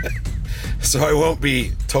 So I won't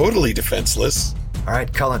be totally defenseless. All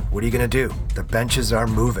right, Cullen, what are you going to do? The benches are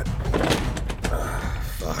moving.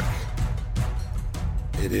 Fuck.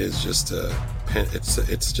 It is just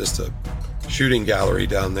it's just a shooting gallery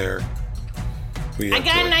down there. I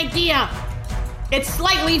got an idea. It's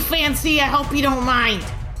slightly fancy. I hope you don't mind.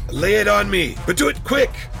 Lay it on me, but do it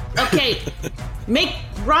quick. Okay. Make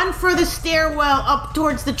run for the stairwell up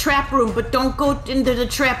towards the trap room, but don't go into the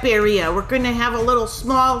trap area. We're gonna have a little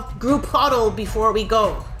small group huddle before we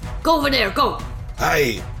go. Go over there, go.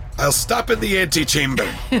 I'll stop in the antechamber.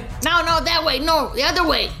 No, that way. No, the other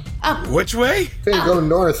way. Up. Which way? Okay, go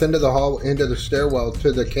north into the hall, into the stairwell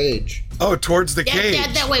to the cage. Oh, towards the cage.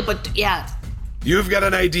 Yeah, that way, but yeah. You've got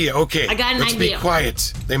an idea. Okay. I got an let's idea. Be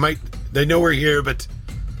quiet. They know we're here, but...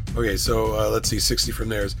 Okay, so let's see. 60 from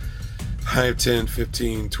there is 5, 10,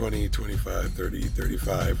 15, 20, 25, 30,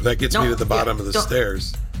 35. That gets me to the bottom of the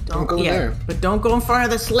stairs. Don't go there. But don't go in front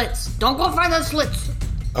of the slits. Don't go in front of the slits.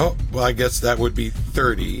 Oh, well, I guess that would be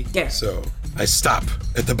 30. There. So I stop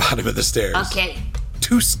at the bottom of the stairs. Okay.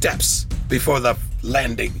 2 steps before the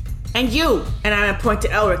landing. And you, and I'm gonna point to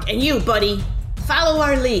Elric, and you, buddy, follow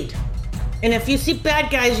our lead. And if you see bad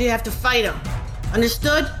guys, you have to fight them.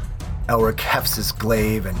 Understood? Elric hefts his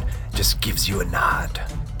glaive and just gives you a nod.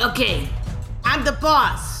 Okay. I'm the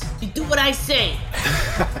boss. You do what I say.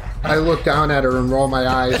 I look down at her and roll my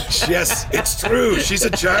eyes. Yes, it's true. She's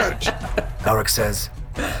in charge. Elric says,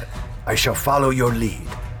 I shall follow your lead.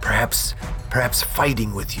 Perhaps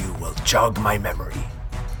fighting with you will jog my memory.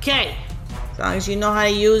 Okay. As long as you know how to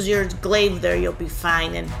use your glaive there, you'll be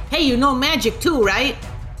fine. And hey, you know magic too, right?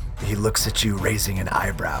 He looks at you, raising an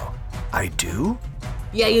eyebrow. I do?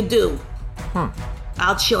 Yeah, you do.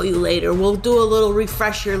 I'll show you later. We'll do a little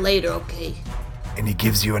refresher later, okay? And he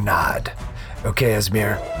gives you a nod. Okay,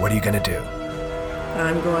 Esmir, what are you gonna do?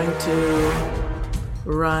 I'm going to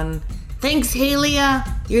run. Thanks, Halia.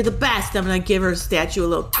 You're the best. I'm gonna give her statue a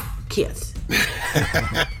little kiss.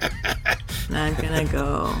 And I'm gonna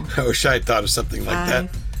go I wish I had thought of something like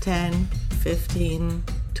 5, that. 10, 15,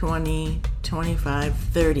 20, 25,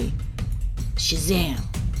 30. Shazam.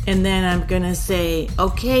 And then I'm gonna say,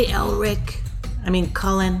 okay,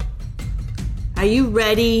 Cullen, are you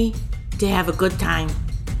ready to have a good time?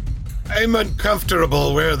 I'm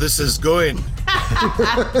uncomfortable where this is going.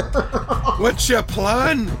 What's your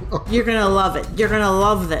plan? You're gonna love it. You're gonna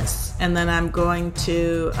love this. And then I'm going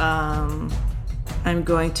to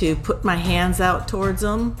put my hands out towards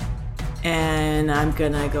them, and I'm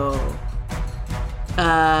gonna go.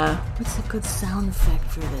 What's a good sound effect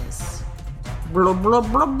for this? Blah blah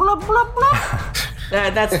blah blah blah blah.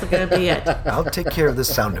 That's gonna be it. I'll take care of the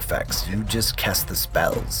sound effects. You just cast the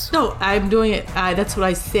spells. No, I'm doing it. That's what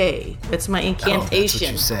I say. That's my Oh, that's incantation.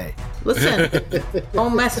 what you say. Listen,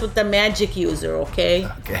 don't mess with the magic user, okay?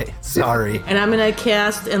 Okay, sorry. And I'm gonna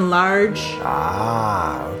cast enlarge.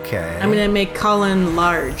 Ah, okay. I'm gonna make Cullen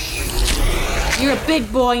large. You're a big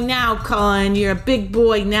boy now, Cullen. You're a big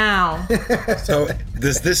boy now. So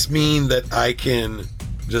does this mean that I can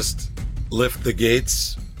just lift the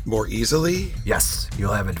gates more easily? Yes,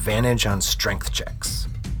 you'll have advantage on strength checks.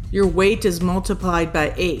 Your weight is multiplied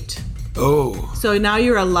by 8. Oh, So now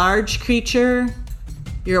you're a large creature.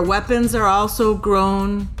 Your weapons are also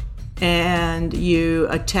grown, and you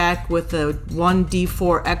attack with a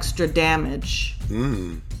 1d4 extra damage.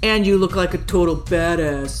 And you look like a total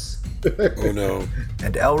badass. oh no.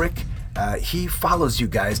 And Elric, he follows you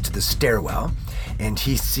guys to the stairwell, and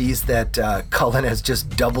he sees that Cullen has just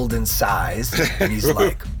doubled in size, and he's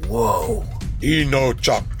like, whoa. Eno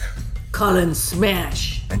Chuck. Cullen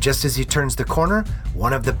smash. And just as he turns the corner,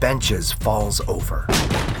 one of the benches falls over.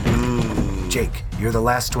 Jake, you're the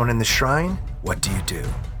last one in the shrine. What do you do?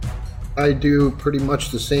 I do pretty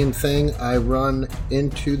much the same thing. I run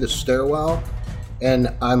into the stairwell,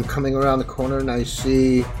 and I'm coming around the corner, and I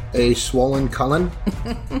see a swollen Cullen.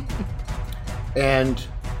 And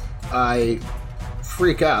I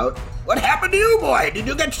freak out. What happened to you, boy? Did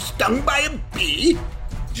you get stung by a bee?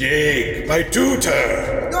 Jake, my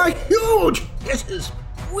tutor. You're huge. This is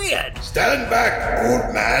weird. Stand back,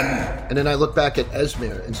 old man. And then I look back at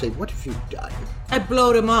Esmir and say, what have you done? I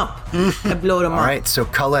blowed him up. All right, so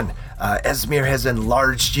Cullen, Esmir has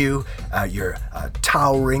enlarged you. You're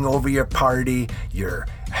towering over your party. Your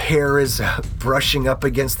hair is brushing up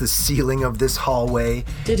against the ceiling of this hallway.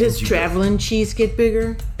 Did his traveling cheese get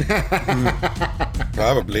bigger?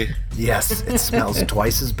 Probably. Yes, it smells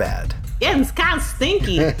twice as bad. Yeah, it's kind of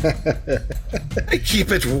stinky. I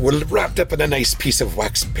keep it wrapped up in a nice piece of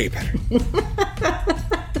wax paper.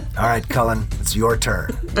 All right, Cullen, it's your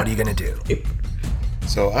turn. What are you going to do?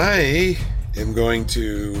 So I am going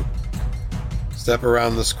to step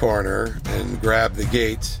around this corner and grab the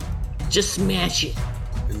gate Just smash it.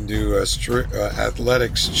 and do a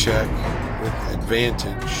athletics check with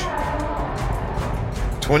advantage.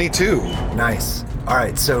 22. Nice. All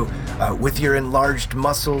right, so with your enlarged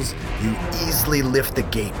muscles, you easily lift the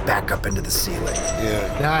gate back up into the ceiling.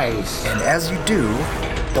 Yeah. Nice. And as you do,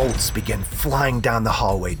 bolts begin flying down the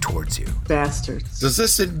hallway towards you. Bastards. Does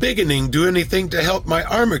this embiggening do anything to help my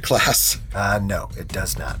armor class? No, it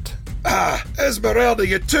does not. Esmeralda,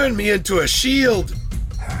 you turned me into a shield.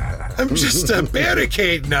 I'm just a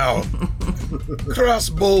barricade now.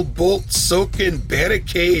 Crossbow bolt soaking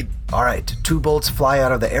barricade. All right, 2 bolts fly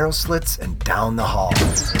out of the arrow slits and down the hall.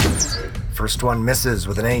 First one misses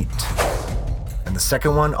with an 8. And the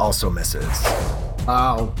second one also misses.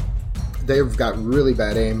 Ow. They've got really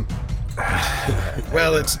bad aim.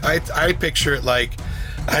 Well, I picture it like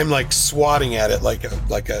I'm like swatting at it like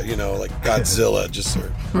Godzilla, just sort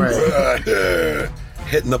of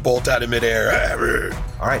hitting the bolt out of midair.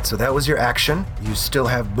 All right, so that was your action. You still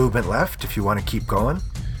have movement left if you want to keep going.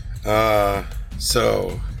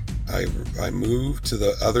 So I move to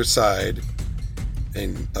the other side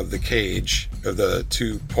of the cage of the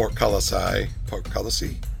 2 portcullisi,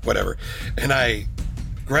 whatever, and I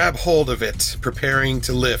grab hold of it, preparing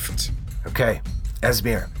to lift. Okay,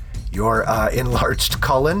 Esmir, your enlarged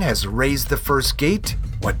Cullen has raised the first gate.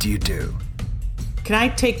 What do you do? Can I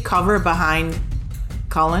take cover behind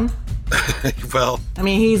Cullen? Well, I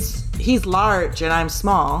mean, he's large and I'm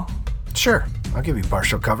small. Sure, I'll give you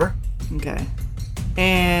partial cover. Okay.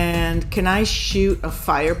 And can I shoot a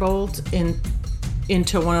firebolt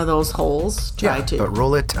into one of those holes? But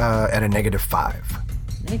roll it at a -5.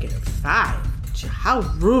 -5? How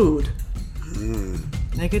rude.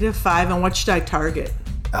 -5, and what should I target?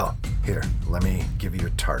 Oh, here, let me give you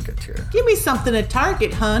a target here. Give me something to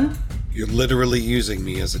target, hun. you're literally using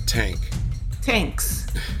me as a tank. Thanks.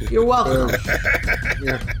 You're welcome.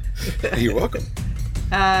 You're welcome.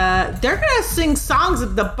 They're gonna sing songs.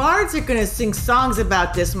 The bards are gonna sing songs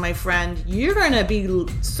about this, my friend. You're gonna be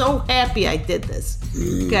so happy I did this.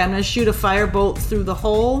 Okay, I'm gonna shoot a firebolt through the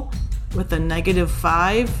hole with a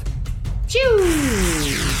 -5.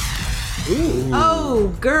 Phew!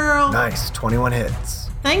 Oh, girl. Nice, 21 hits.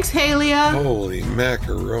 Thanks, Halia. Holy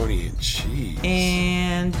macaroni and cheese.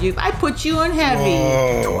 And I put you on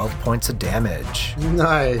heavy. 12 points of damage.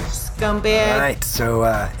 Nice. Scumbag. All right, so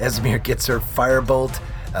Esmir gets her firebolt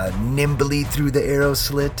nimbly through the arrow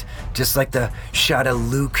slit, just like the shot of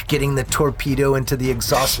Luke getting the torpedo into the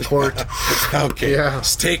exhaust port. Okay, Yeah.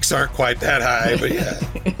 stakes aren't quite that high, but yeah.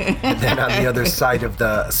 And then on the other side of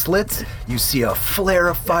the slits, you see a flare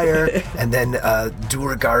of fire, and then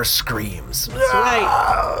Duergar screams. That's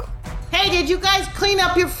right. Hey, did you guys clean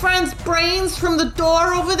up your friend's brains from the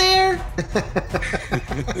door over there?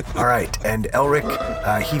 All right, and Elric,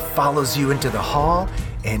 he follows you into the hall,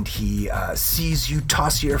 and he sees you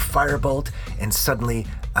toss your firebolt, and suddenly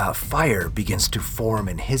fire begins to form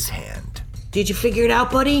in his hand. Did you figure it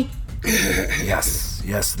out, buddy? Yes,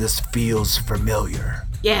 this feels familiar.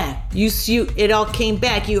 Yeah, it all came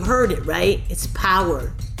back. You heard it, right? It's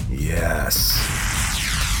power. Yes.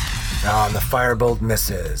 Oh, and the firebolt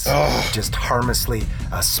misses. It just harmlessly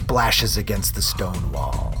splashes against the stone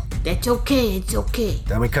wall. That's okay, it's okay.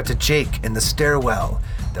 Then we cut to Jake in the stairwell.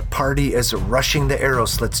 The party is rushing the arrow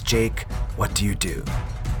slits. Jake, what do you do?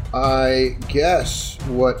 I guess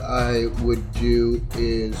what I would do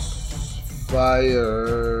is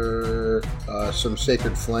fire some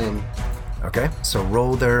Sacred Flame. Okay, so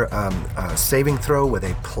roll their saving throw with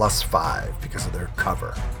a +5 because of their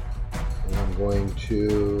cover. And I'm going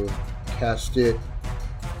to cast it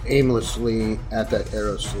aimlessly at that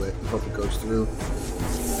arrow slit and hope it goes through.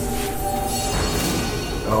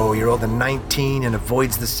 Oh, you rolled a 19 and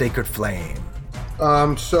avoids the sacred flame.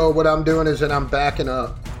 So what I'm doing is that I'm backing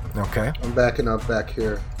up. Okay. I'm backing up back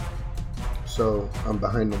here. So I'm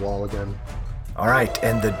behind the wall again. All right,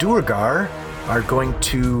 and the Duergar are going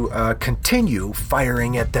to continue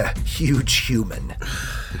firing at the huge human.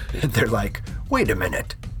 They're like, wait a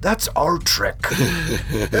minute, that's our trick.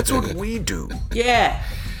 That's what we do. Yeah.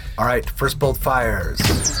 All right, first bolt fires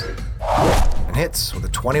and hits with a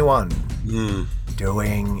 21,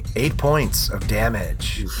 doing 8 points of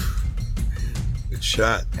damage. Good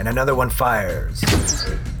shot. And another one fires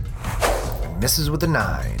and misses with a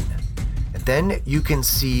 9. And then you can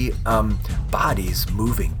see bodies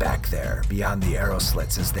moving back there beyond the arrow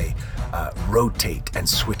slits as they rotate and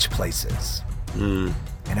switch places.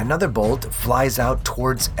 And another bolt flies out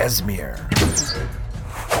towards Esmir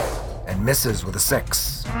and misses with a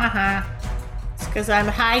 6. It's because I'm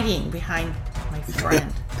hiding behind my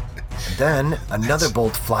friend. And then another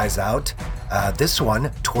bolt flies out, this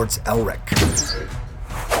one towards Elric.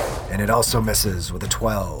 And it also misses with a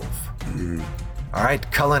 12. All right,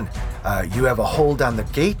 Cullen, you have a hold on the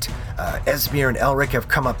gate. Esmir and Elric have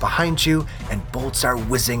come up behind you, and bolts are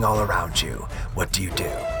whizzing all around you. What do you do?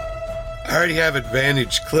 I already have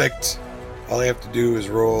advantage clicked. All I have to do is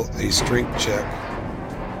roll a strength check.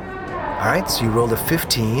 All right, so you rolled a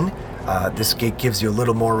 15. This gate gives you a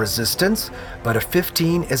little more resistance, but a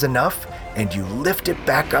 15 is enough, and you lift it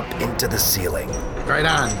back up into the ceiling. Right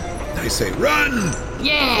on. I say, run!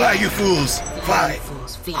 Yeah. Fly, you fools! Fly!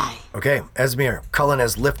 Fools, fly. Okay, Esmir, Cullen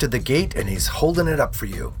has lifted the gate, and he's holding it up for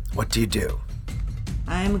you. What do you do?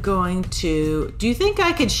 I'm going to. Do you think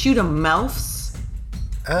I could shoot a Melfs?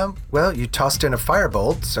 Well, you tossed in a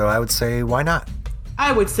firebolt, so I would say, why not?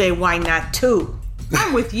 I would say, why not 2?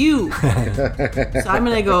 I'm with you. So I'm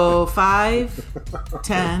going to go 5,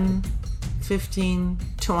 10, 15,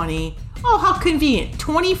 20. Oh, how convenient.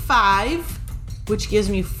 25, which gives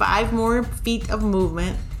me 5 more feet of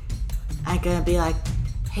movement. I'm going to be like,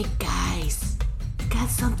 hey, guys, got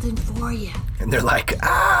something for you. And they're like,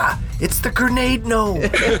 it's the grenade gnome.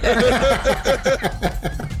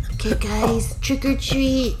 Okay, guys, trick or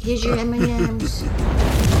treat. Here's your M&Ms.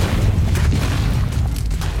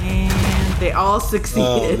 And they all Oh,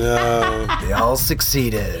 succeeded. no. They all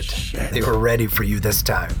succeeded. They were ready for you this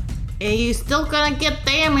time. And you still gonna get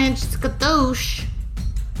damaged, skadoosh.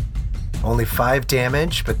 Only 5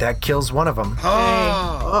 damage, but that kills one of them.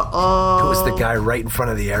 Uh-oh. It was the guy right in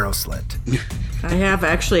front of the arrow slit. I have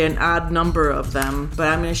actually an odd number of them, but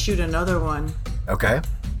I'm going to shoot another one. Okay.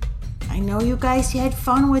 I know you guys had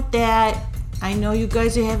fun with that. I know you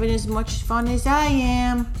guys are having as much fun as I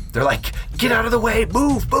am. They're like, get out of the way,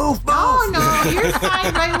 move, move, move. Oh no, you're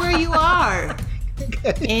fine right where you are.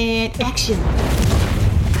 And action.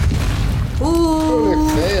 Oh, Ooh.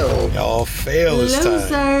 it failed. Y'all fail this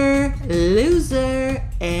time. Loser,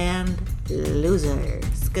 and loser.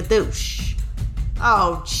 Skadoosh.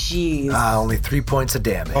 Oh, jeez. Only 3 points of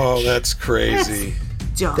damage. Oh, that's crazy.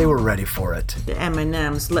 Dumb. They were ready for it. The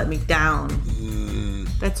M&Ms let me down.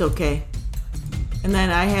 That's okay. And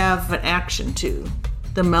then I have an action too.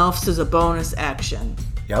 The Melfs is a bonus action.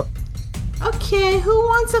 Yep. Okay, who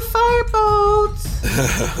wants a firebolt?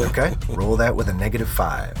 Okay. Roll that with a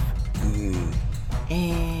 -5.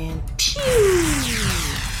 And pew!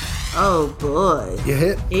 Oh boy. You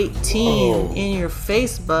hit? 18 in your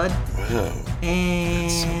face, bud. Wow.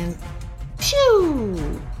 And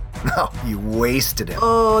pew! No, you wasted him.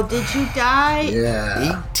 Oh, did you die?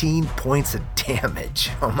 Yeah. 18 points of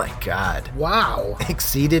damage. Oh my god. Wow.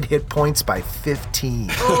 Exceeded hit points by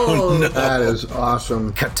 15. Oh, That is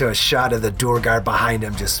awesome. Cut to a shot of the door guard behind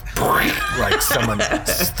him, just like someone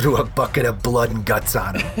threw a bucket of blood and guts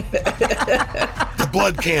on him. The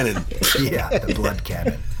blood cannon. Yeah, the blood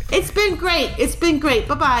cannon. It's been great. It's been great.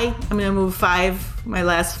 Bye-bye. I'm going to move my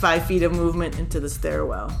last 5 feet of movement into the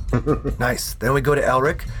stairwell. Nice. Then we go to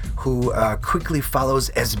Elric, who quickly follows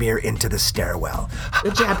Esmir into the stairwell.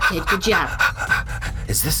 Good job, kid. Good job.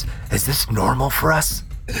 Is this normal for us?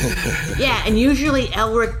 Yeah, and usually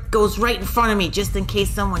Elric goes right in front of me just in case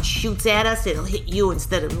someone shoots at us. It'll hit you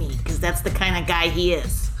instead of me, because that's the kind of guy he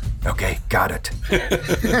is. Okay, got it.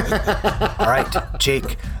 All right,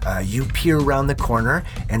 Jake, you peer around the corner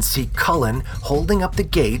and see Cullen holding up the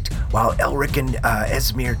gate while Elric and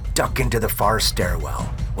Esmir duck into the far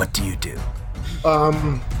stairwell. What do you do?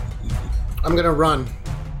 I'm gonna run.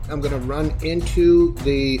 I'm gonna run into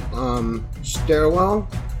the stairwell,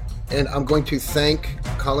 and I'm going to thank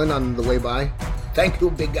Cullen on the way by. Thank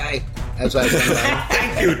you, big guy. As I run by.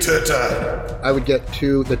 Thank you, Tuta. I would get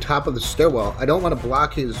to the top of the stairwell. I don't want to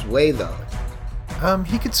block his way, though.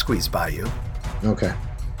 He could squeeze by you. Okay.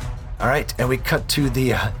 All right, and we cut to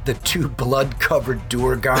the 2 blood-covered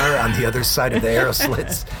Duergar on the other side of the arrow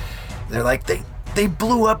slits. They're like, they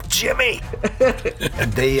blew up Jimmy!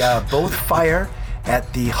 And they both fire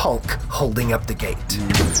at the Hulk holding up the gate.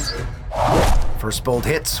 First bolt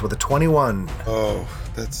hits with a 21. Oh,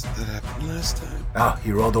 that happened last time. Oh,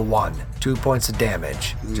 he rolled a 1. 2 points of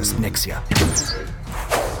damage. Just nicks ya.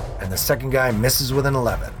 And the second guy misses with an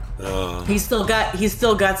 11. He's still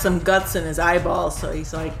got some guts in his eyeballs, so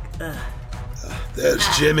he's like, ugh. There's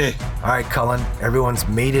Jimmy. All right, Cullen, everyone's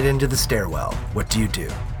made it into the stairwell. What do you do?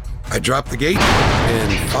 I drop the gate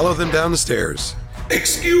and follow them down the stairs.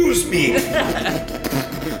 Excuse me.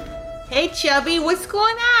 Hey, Chubby, what's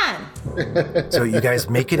going on? So you guys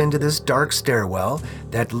make it into this dark stairwell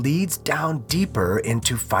that leads down deeper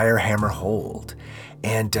into Firehammer Hold.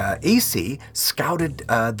 And AC scouted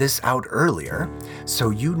this out earlier, so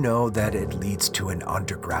you know that it leads to an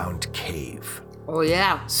underground cave. Oh,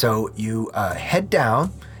 yeah. So you head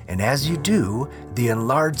down, and as you do, the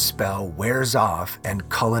enlarge spell wears off and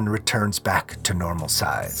Cullen returns back to normal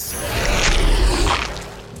size.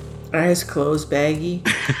 Eyes closed, Baggy.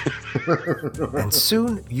 And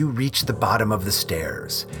soon you reach the bottom of the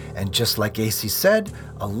stairs, and just like AC said,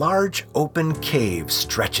 a large open cave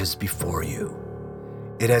stretches before you.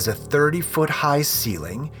 It has a 30-foot high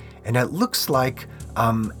ceiling, And it looks like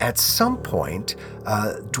at some point,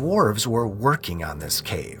 dwarves were working on this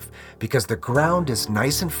cave because the ground is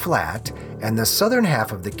nice and flat, and the southern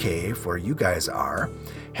half of the cave, where you guys are,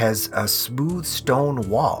 has smooth stone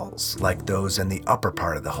walls like those in the upper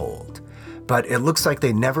part of the hold. But it looks like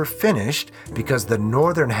they never finished because the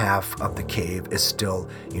northern half of the cave is still,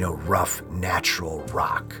 rough, natural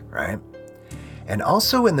rock, right? And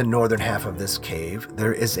also in the northern half of this cave,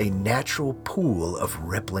 there is a natural pool of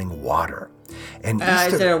rippling water. And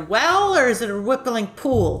Is it a well or is it a rippling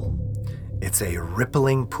pool? It's a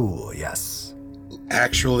rippling pool, yes.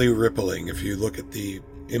 Actually rippling. If you look at the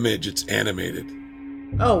image, it's animated.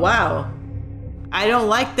 Oh, wow. I don't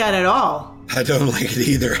like that at all. I don't like it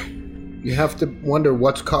either. You have to wonder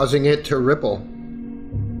what's causing it to ripple.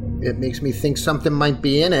 It makes me think something might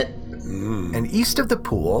be in it. And east of the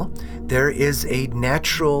pool, there is a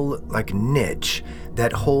natural, niche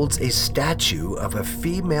that holds a statue of a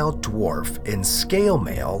female dwarf in scale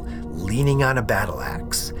mail leaning on a battle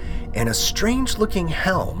axe, and a strange-looking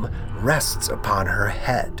helm rests upon her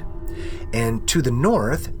head. And to the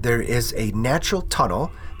north, there is a natural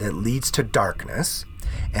tunnel that leads to darkness,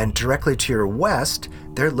 and directly to your west,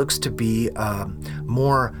 there looks to be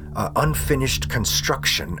more unfinished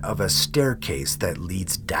construction of a staircase that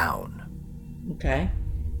leads down. Okay.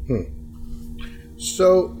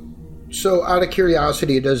 So out of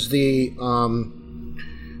curiosity, does the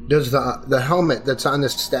helmet that's on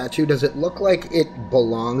this statue, does it look like it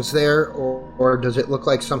belongs there, or does it look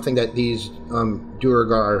like something that these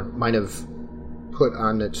Duergar might have put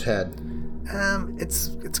on its head?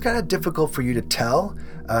 It's kind of difficult for you to tell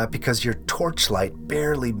because your torchlight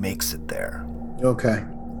barely makes it there. Okay.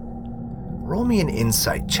 Roll me an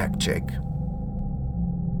insight check, Jake.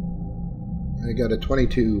 I got a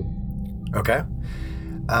 22. Okay.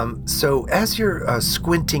 So as you're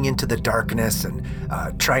squinting into the darkness and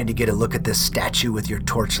trying to get a look at this statue with your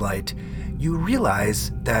torchlight, you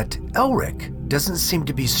realize that Elric doesn't seem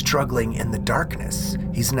to be struggling in the darkness.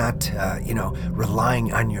 He's not,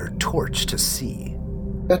 relying on your torch to see.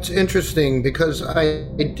 That's interesting, because I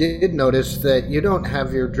did notice that you don't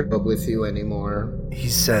have your drift globe with you anymore. He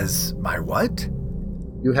says, my what?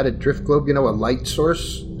 You had a drift globe, a light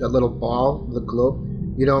source, that little ball, the globe.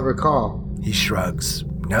 You don't recall. He shrugs.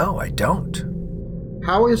 No, I don't.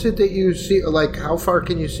 How is it that you see, how far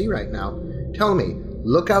can you see right now? Tell me,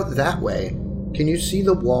 look out that way. Can you see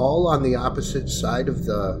the wall on the opposite side of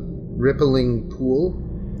the rippling pool?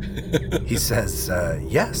 He says,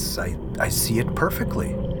 yes, I see it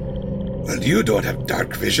perfectly. Well, you don't have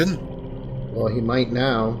dark vision. Well, he might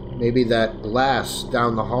now. Maybe that blast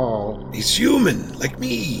down the hall. He's human, like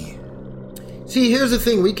me. See, here's the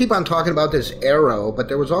thing. We keep on talking about this arrow, but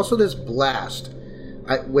there was also this blast,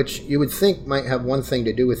 which you would think might have one thing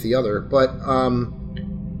to do with the other. But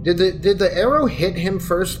did the arrow hit him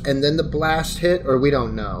first and then the blast hit, or we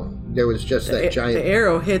don't know? There was just that giant. The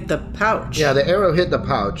arrow hit the pouch. Yeah, the arrow hit the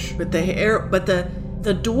pouch. But the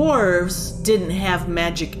dwarves didn't have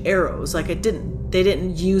magic arrows. They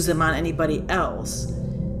didn't use them on anybody else.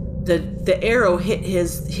 The arrow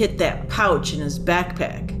hit that pouch in his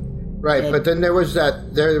backpack. Right, but then there was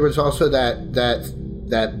also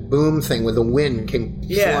that boom thing where the wind came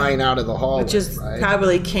flying out of the hallway. Which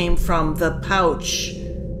probably came from the pouch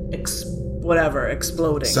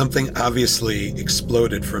exploding. Something obviously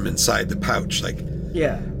exploded from inside the pouch.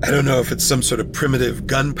 Yeah. I don't know if it's some sort of primitive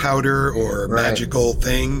gunpowder or magical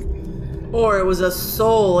thing. Or it was a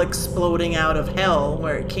soul exploding out of hell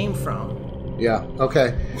where it came from. Yeah,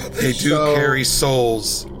 okay. Well, they do carry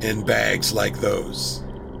souls in bags like those.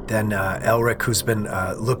 Then Elric, who's been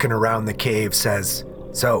looking around the cave, says,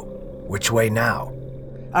 so, which way now?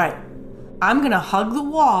 All right. I'm going to hug the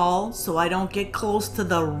wall so I don't get close to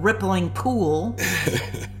the rippling pool.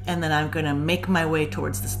 And then I'm going to make my way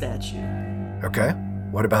towards the statue. Okay.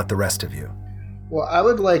 What about the rest of you? Well, I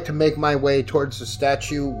would like to make my way towards the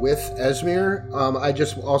statue with Esmir. I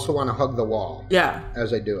just also want to hug the wall. Yeah.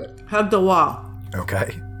 As I do it. Hug the wall.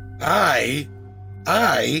 Okay. I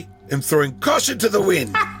am throwing caution to the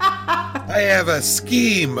wind. I have a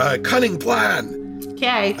scheme, a cunning plan.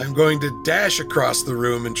 Okay. I'm going to dash across the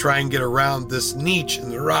room and try and get around this niche in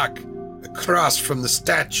the rock across from the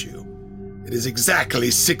statue. It is exactly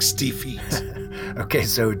 60 feet. Okay,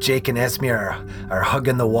 so Jake and Esmir are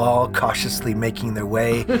hugging the wall, cautiously making their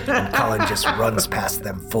way, and Colin just runs past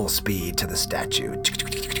them full speed to the statue.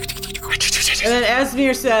 And then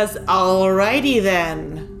Esmir says, alrighty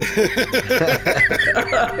then.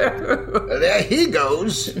 There he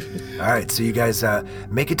goes. All right, so you guys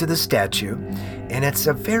make it to the statue, and it's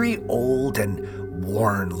a very old and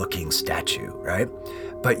worn-looking statue, right?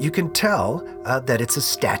 but you can tell that it's a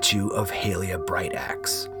statue of Halia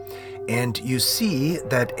Brightaxe. And you see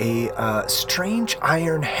that a strange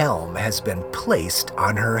iron helm has been placed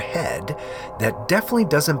on her head that definitely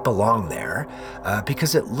doesn't belong there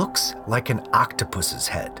because it looks like an octopus's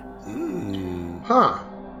head. Huh.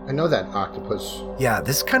 I know that octopus. Yeah,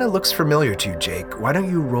 this kind of looks familiar to you, Jake. Why don't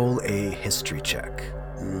you roll a history check?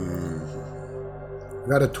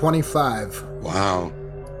 Got a 25. Wow.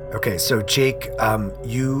 Okay, so Jake,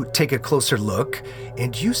 you take a closer look,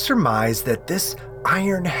 and you surmise that this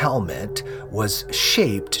iron helmet was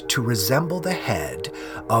shaped to resemble the head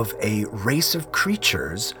of a race of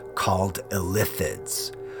creatures called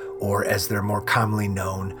Illithids, or as they're more commonly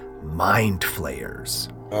known, Mind Flayers.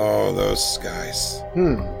 Oh, those guys.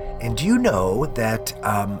 And you know that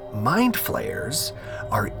Mind Flayers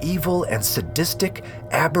are evil and sadistic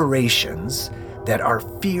aberrations that are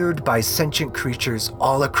feared by sentient creatures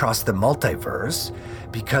all across the multiverse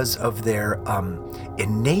because of their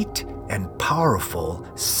innate and powerful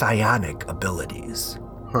psionic abilities,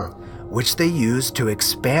 which they use to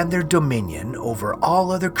expand their dominion over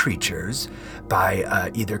all other creatures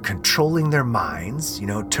by either controlling their minds,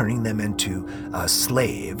 turning them into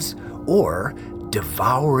slaves, or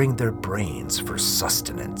devouring their brains for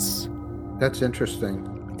sustenance. That's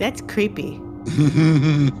interesting. That's creepy.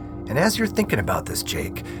 And as you're thinking about this,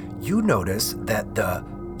 Jake, you notice that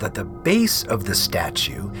the base of the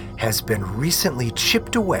statue has been recently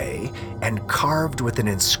chipped away and carved with an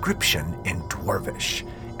inscription in Dwarvish.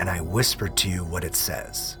 And I whisper to you what it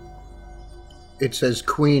says. It says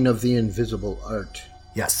Queen of the Invisible Art.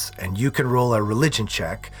 Yes, and you can roll a religion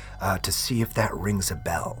check to see if that rings a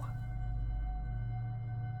bell.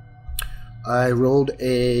 I rolled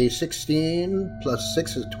a 16 plus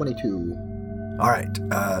 6 is 22. All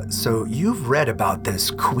right, so you've read about this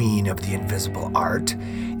Queen of the Invisible Art,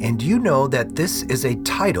 and you know that this is a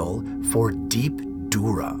title for Deep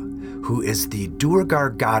Dura, who is the Duergar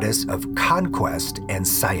goddess of conquest and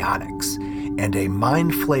psionics, and a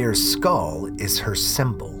Mind Flayer skull is her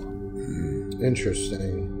symbol.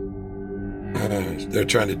 Interesting. They're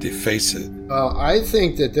trying to deface it. I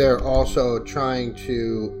think that they're also trying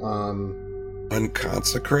to...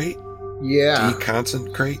 Unconsecrate? Yeah.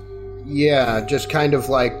 Deconsecrate? Yeah, just kind of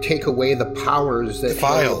like take away the powers that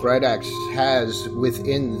Halia Brightaxe has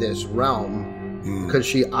within this realm.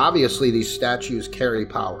 Because these statues carry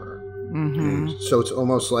power. Mm-hmm. So it's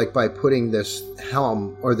almost like by putting this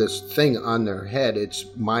helm or this thing on their head, it's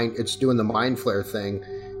doing the Mind Flare thing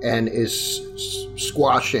and is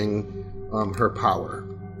squashing her power.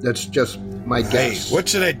 That's just my guess. Hey, what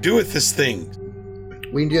should I do with this thing?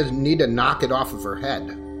 We just need to knock it off of her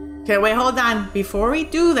head. Okay, wait, hold on. Before we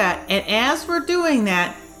do that, and as we're doing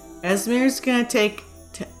that, Esmir's gonna take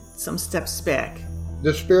some steps back.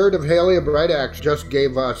 The spirit of Halia Brightaxe just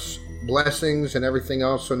gave us blessings and everything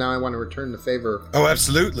else, so now I want to return the favor. Oh,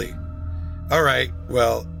 absolutely. All right,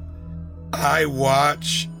 well, I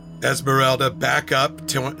watch Esmeralda back up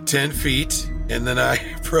 10 feet, and then I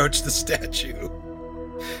approach the statue.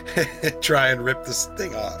 Try and rip this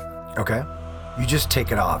thing off. Okay. You just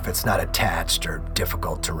take it off. It's not attached or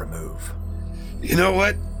difficult to remove. You know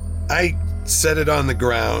what? I set it on the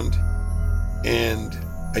ground, and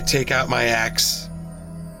I take out my axe.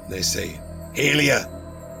 And I say, Halia,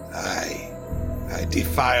 I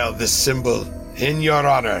defile this symbol in your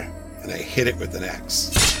honor. And I hit it with an axe.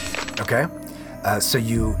 Okay. So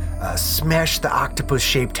you smash the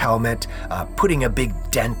octopus-shaped helmet, putting a big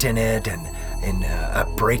dent in it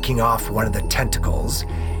and breaking off one of the tentacles.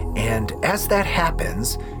 And as that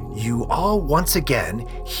happens, you all once again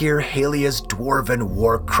hear Halia's dwarven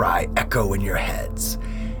war cry echo in your heads.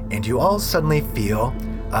 And you all suddenly feel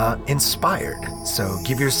inspired. So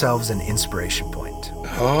give yourselves an inspiration point.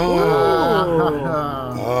 Oh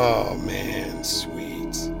man,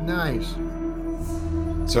 sweet. Nice.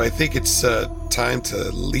 So I think it's time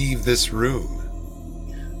to leave this room.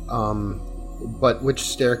 But which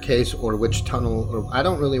staircase or which tunnel? Or I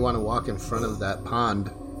don't really want to walk in front of that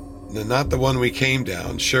pond. Not the one we came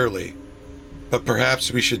down, surely. But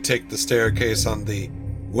perhaps we should take the staircase on the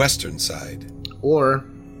western side.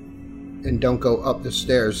 And don't go up the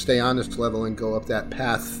stairs. Stay on this level and go up that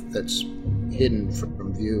path that's hidden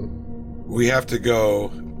from view. We have to go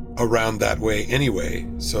around that way anyway,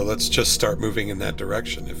 so let's just start moving in that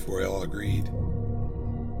direction if we're all agreed.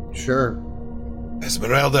 Sure.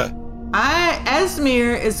 Esmeralda.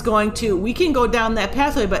 Esmir is going to, we can go down that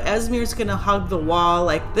pathway, but Esmir's going to hug the wall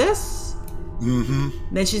like this. Mm-hmm.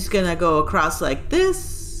 Then she's going to go across like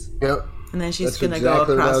this. Yep. And then she's going to go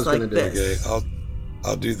across like this. Okay,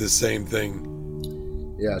 I'll do the same thing.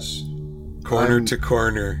 Yes. Corner to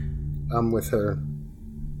corner. I'm with her.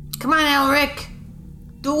 Come on, Elric.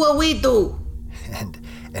 Do what we do.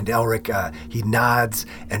 And Elric, he nods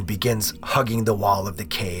and begins hugging the wall of the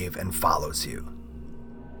cave and follows you.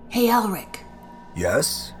 Hey, Elric.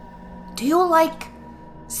 Yes? Do you like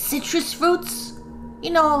citrus fruits?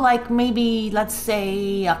 You know, like maybe, let's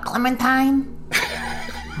say, a clementine?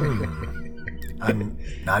 I'm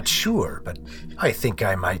not sure, but I think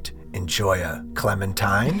I might enjoy a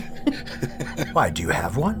clementine. Why, do you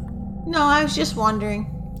have one? No, I was just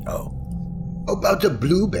wondering. Oh. About a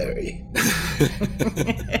blueberry.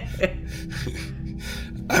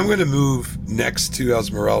 I'm going to move next to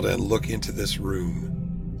Esmeralda and look into this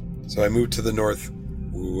room. So I move to the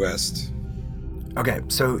northwest. Okay,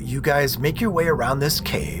 so you guys make your way around this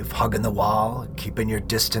cave, hugging the wall, keeping your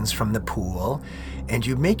distance from the pool, and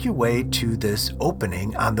you make your way to this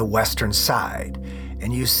opening on the western side.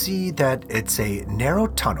 And you see that it's a narrow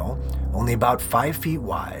tunnel, only about 5 feet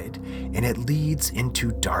wide, and it leads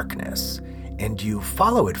into darkness. And you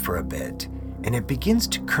follow it for a bit, and it begins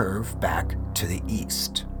to curve back to the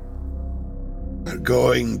east. We're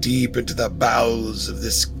going deep into the bowels of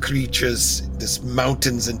this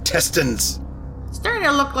mountain's intestines. It's starting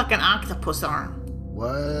to look like an octopus arm.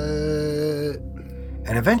 What?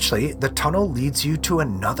 And eventually, the tunnel leads you to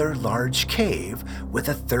another large cave with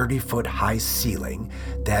a 30-foot high ceiling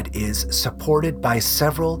that is supported by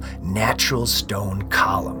several natural stone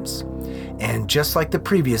columns. And just like the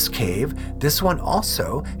previous cave, this one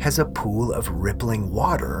also has a pool of rippling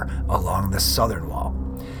water along the southern wall.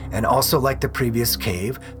 And also like the previous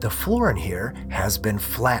cave, the floor in here has been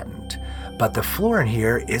flattened, but the floor in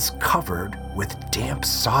here is covered with damp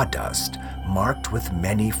sawdust marked with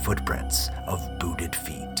many footprints of booted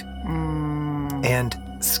feet. And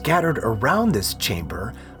scattered around this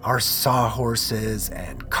chamber are sawhorses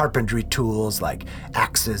and carpentry tools like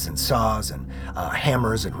axes and saws and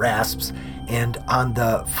hammers and rasps. And on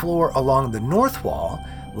the floor along the north wall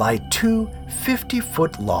lie 2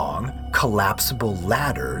 50-foot-long collapsible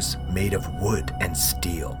ladders made of wood and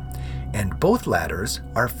steel. And both ladders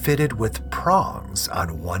are fitted with prongs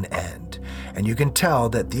on one end. And you can tell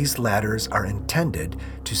that these ladders are intended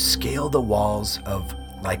to scale the walls of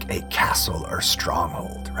like a castle or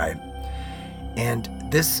stronghold, right? And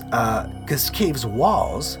this cave's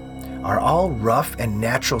walls are all rough and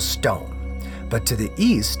natural stone. But to the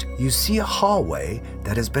east, you see a hallway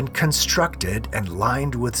that has been constructed and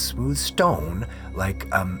lined with smooth stone, like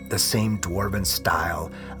the same dwarven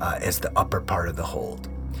style as the upper part of the hold.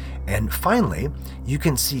 And finally, you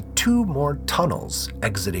can see 2 more tunnels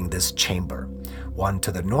exiting this chamber, one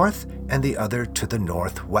to the north and the other to the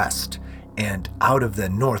northwest. And out of the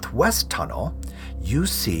northwest tunnel, you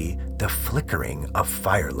see the flickering of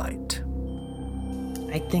firelight.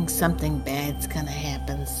 I think something bad's gonna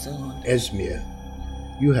happen soon. Esmir,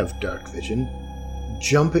 you have dark vision.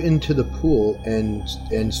 Jump into the pool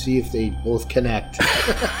and see if they both connect.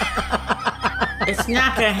 It's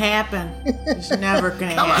not gonna happen. It's never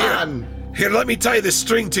gonna Come happen. on! Here, let me tie this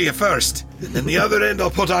string to you first, and the other end I'll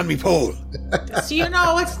put on me pole. So you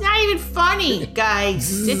know, it's not even funny,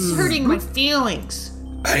 guys. It's hurting my feelings.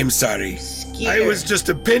 I'm sorry. Scared. I was just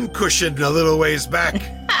a pincushion a little ways back.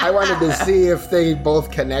 I wanted to see if they both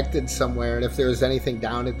connected somewhere and if there was anything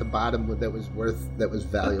down at the bottom that was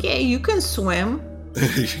valuable. Okay, you can swim.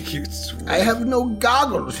 You I have no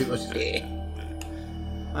goggles, you see.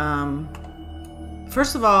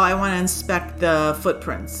 First of all, I want to inspect the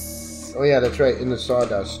footprints Oh yeah, that's right, in the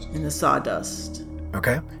sawdust. in the sawdust.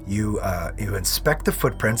 Okay, you inspect the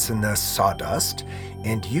footprints in the sawdust,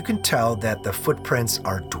 and you can tell that the footprints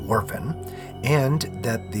are dwarven, and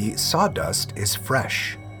that the sawdust is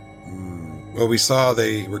fresh. Well, we saw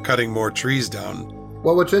they were cutting more trees down.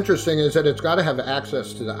 Well, what's interesting is that it's got to have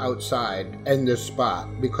access to the outside and this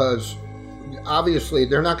spot, because obviously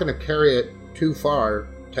they're not going to carry it too far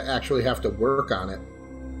to actually have to work on it.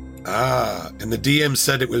 Ah, and the DM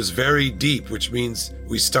said it was very deep, which means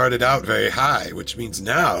we started out very high, which means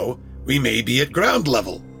now we may be at ground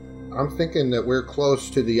level. I'm thinking that we're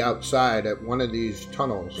close to the outside at one of these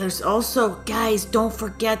tunnels. There's also, guys, don't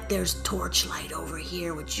forget there's torchlight over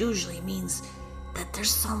here, which usually means that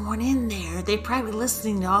there's someone in there. They're probably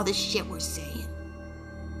listening to all this shit we're saying.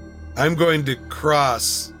 I'm going to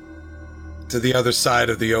cross to the other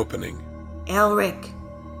side of the opening. Elric,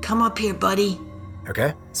 come up here, buddy.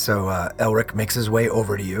 Okay, so Elric makes his way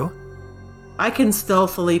over to you. I can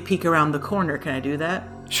stealthily peek around the corner. Can I do that?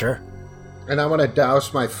 Sure. And I want to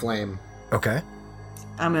douse my flame. Okay.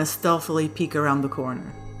 I'm going to stealthily peek around the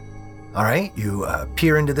corner. All right, you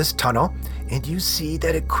peer into this tunnel, and you see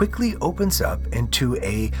that it quickly opens up into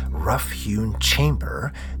a rough-hewn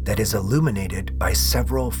chamber that is illuminated by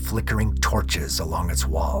several flickering torches along its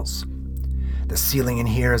walls. The ceiling in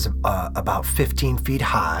here is about 15 feet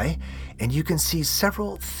high, and you can see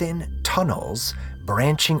several thin tunnels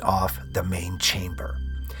branching off the main chamber.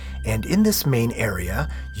 And in this main area,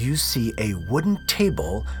 you see a wooden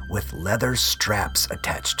table with leather straps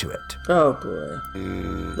attached to it. Oh boy.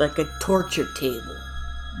 Like a torture table.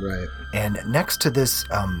 Right. And next to this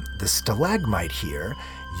the stalagmite here,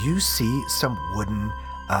 you see some wooden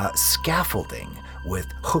scaffolding with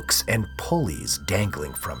hooks and pulleys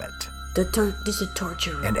dangling from it. This is a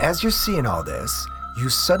torture room. And as you're seeing all this, you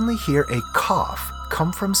suddenly hear a cough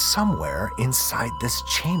come from somewhere inside this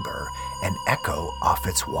chamber and echo off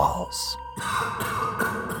its walls.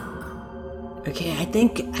 Okay,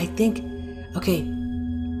 okay,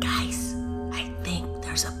 guys, I think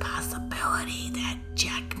there's a possibility that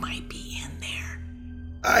Jack might be in there.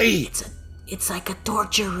 It's like a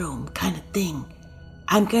torture room kind of thing.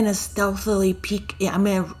 I'm gonna stealthily peek. I'm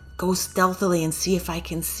gonna go stealthily and see if I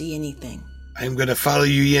can see anything. I'm gonna follow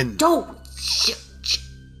you in. Don't.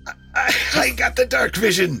 I got the dark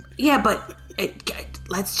vision. Yeah, but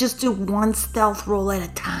let's just do one stealth roll at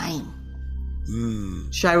a time.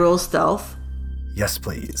 Should I roll stealth? Yes,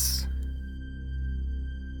 please.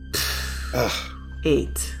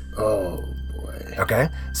 8. Oh, boy. Okay,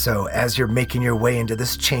 so as you're making your way into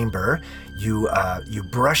this chamber, you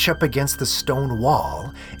brush up against the stone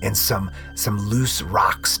wall, and some loose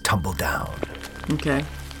rocks tumble down. Okay.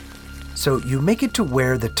 So you make it to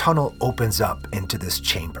where the tunnel opens up into this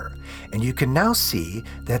chamber, and you can now see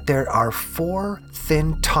that there are 4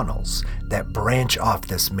 thin tunnels that branch off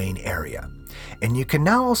this main area. And you can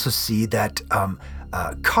now also see that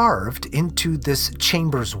carved into this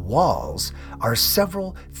chamber's walls are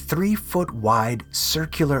several 3-foot wide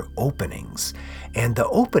circular openings, and the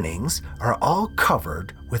openings are all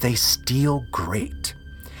covered with a steel grate.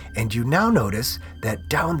 And you now notice that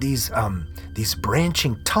down these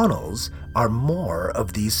branching tunnels are more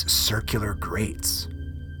of these circular grates.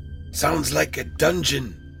 Sounds like a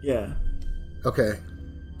dungeon. Yeah. Okay.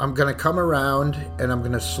 I'm going to come around, and I'm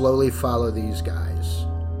going to slowly follow these guys.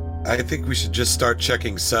 I think we should just start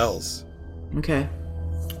checking cells. Okay.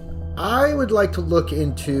 I would like to look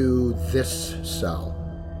into this cell.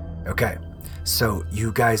 Okay, so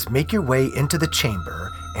you guys make your way into the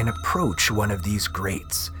chamber and approach one of these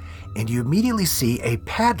grates, and you immediately see a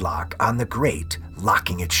padlock on the grate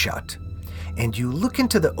locking it shut. And you look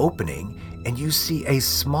into the opening, and you see a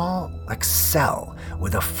small, cell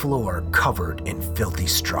with a floor covered in filthy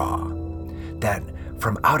straw. Then,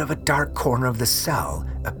 from out of a dark corner of the cell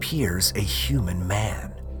appears a human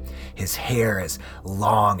man. His hair is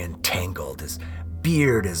long and tangled. His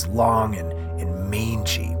beard is long and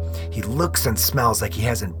mangy. He looks and smells like he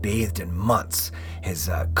hasn't bathed in months. His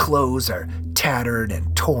clothes are tattered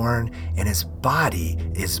and torn, and his body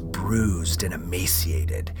is bruised and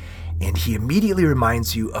emaciated. And he immediately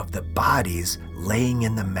reminds you of the bodies laying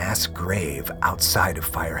in the mass grave outside of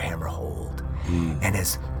Firehammer Hold. And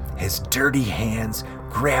his dirty hands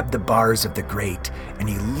grab the bars of the grate, and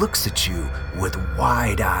he looks at you with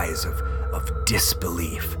wide eyes of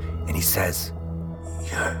disbelief. And he says,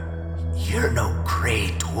 You're no gray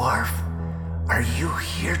dwarf. Are you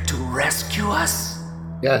here to rescue us?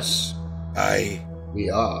 Yes, we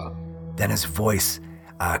are. Then his voice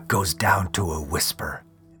goes down to a whisper.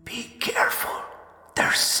 Be careful.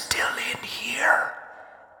 They're still in here.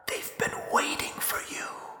 They've been waiting for you.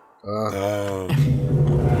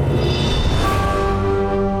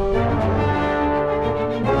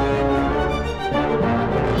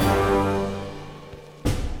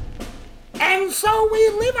 And so we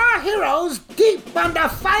leave our heroes deep under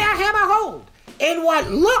Firehammer Hold in what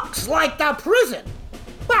looks like the prison.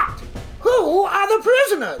 But who are the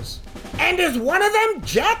prisoners? And is one of them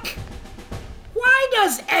Jack? Why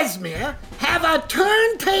does Esmir have a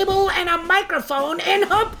turntable and a microphone in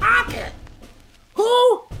her pocket?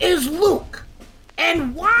 Who is Luke?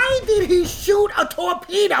 And why did he shoot a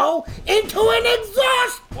torpedo into an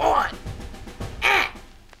exhaust port? And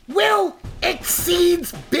will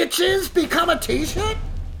Exceeds Bitches become a t-shirt?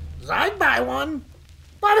 'Cause I'd buy one.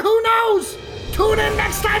 But who knows? Tune in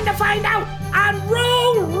next time to find out on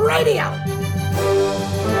Roll Radio.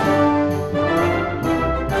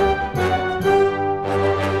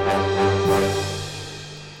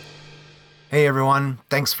 Hey everyone,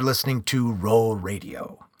 thanks for listening to Roll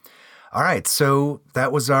Radio. All right, so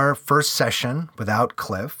that was our first session without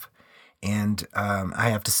Cliff, and I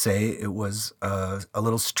have to say it was a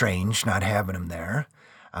little strange not having him there.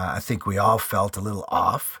 I think we all felt a little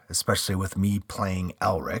off, especially with me playing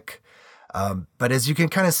Elric. But as you can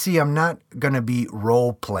kind of see, I'm not going to be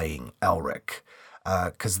role-playing Elric,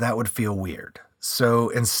 because that would feel weird. So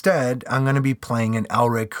instead, I'm going to be playing an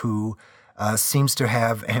Elric who seems to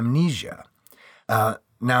have amnesia.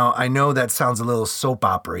 Now, I know that sounds a little soap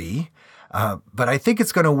opera-y, but I think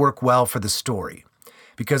it's going to work well for the story,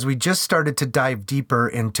 because we just started to dive deeper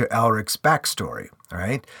into Elric's backstory, all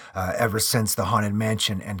right, ever since the Haunted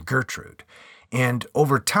Mansion and Gertrude. And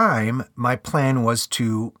over time, my plan was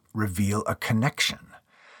to reveal a connection.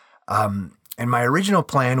 And my original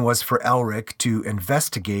plan was for Elric to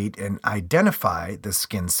investigate and identify the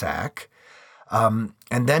skin sack, and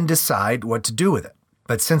then decide what to do with it.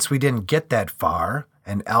 But since we didn't get that far,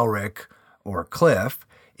 and Elric, or Cliff,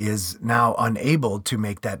 is now unable to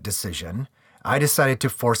make that decision, I decided to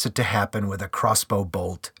force it to happen with a crossbow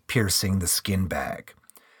bolt piercing the skin bag.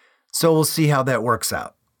 So we'll see how that works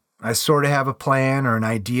out. I sort of have a plan or an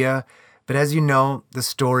idea, but as you know, the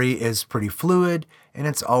story is pretty fluid, and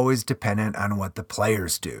it's always dependent on what the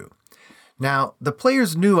players do. Now, the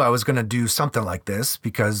players knew I was going to do something like this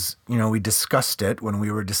because, we discussed it when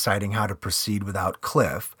we were deciding how to proceed without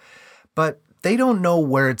Cliff, but they don't know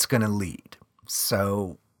where it's going to lead.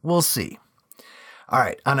 So we'll see. All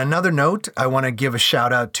right, on another note, I want to give a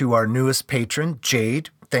shout out to our newest patron, Jade.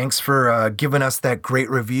 Thanks for giving us that great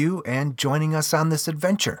review and joining us on this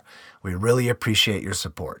adventure. We really appreciate your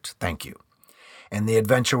support. Thank you. And the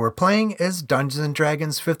adventure we're playing is Dungeons &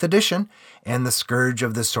 Dragons 5th Edition and the Scourge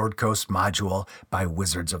of the Sword Coast module by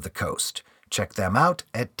Wizards of the Coast. Check them out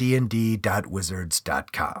at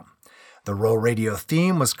dnd.wizards.com. The Roll Radio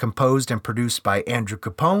theme was composed and produced by Andrew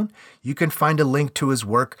Capone. You can find a link to his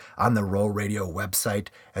work on the Roll Radio website,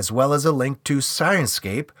 as well as a link to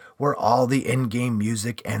Sirenscape, where all the in-game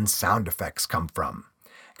music and sound effects come from.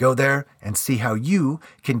 Go there and see how you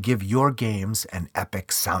can give your games an epic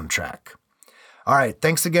soundtrack. All right,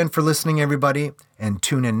 thanks again for listening, everybody, and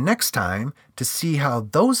tune in next time to see how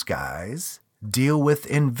those guys deal with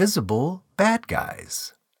invisible bad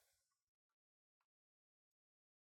guys.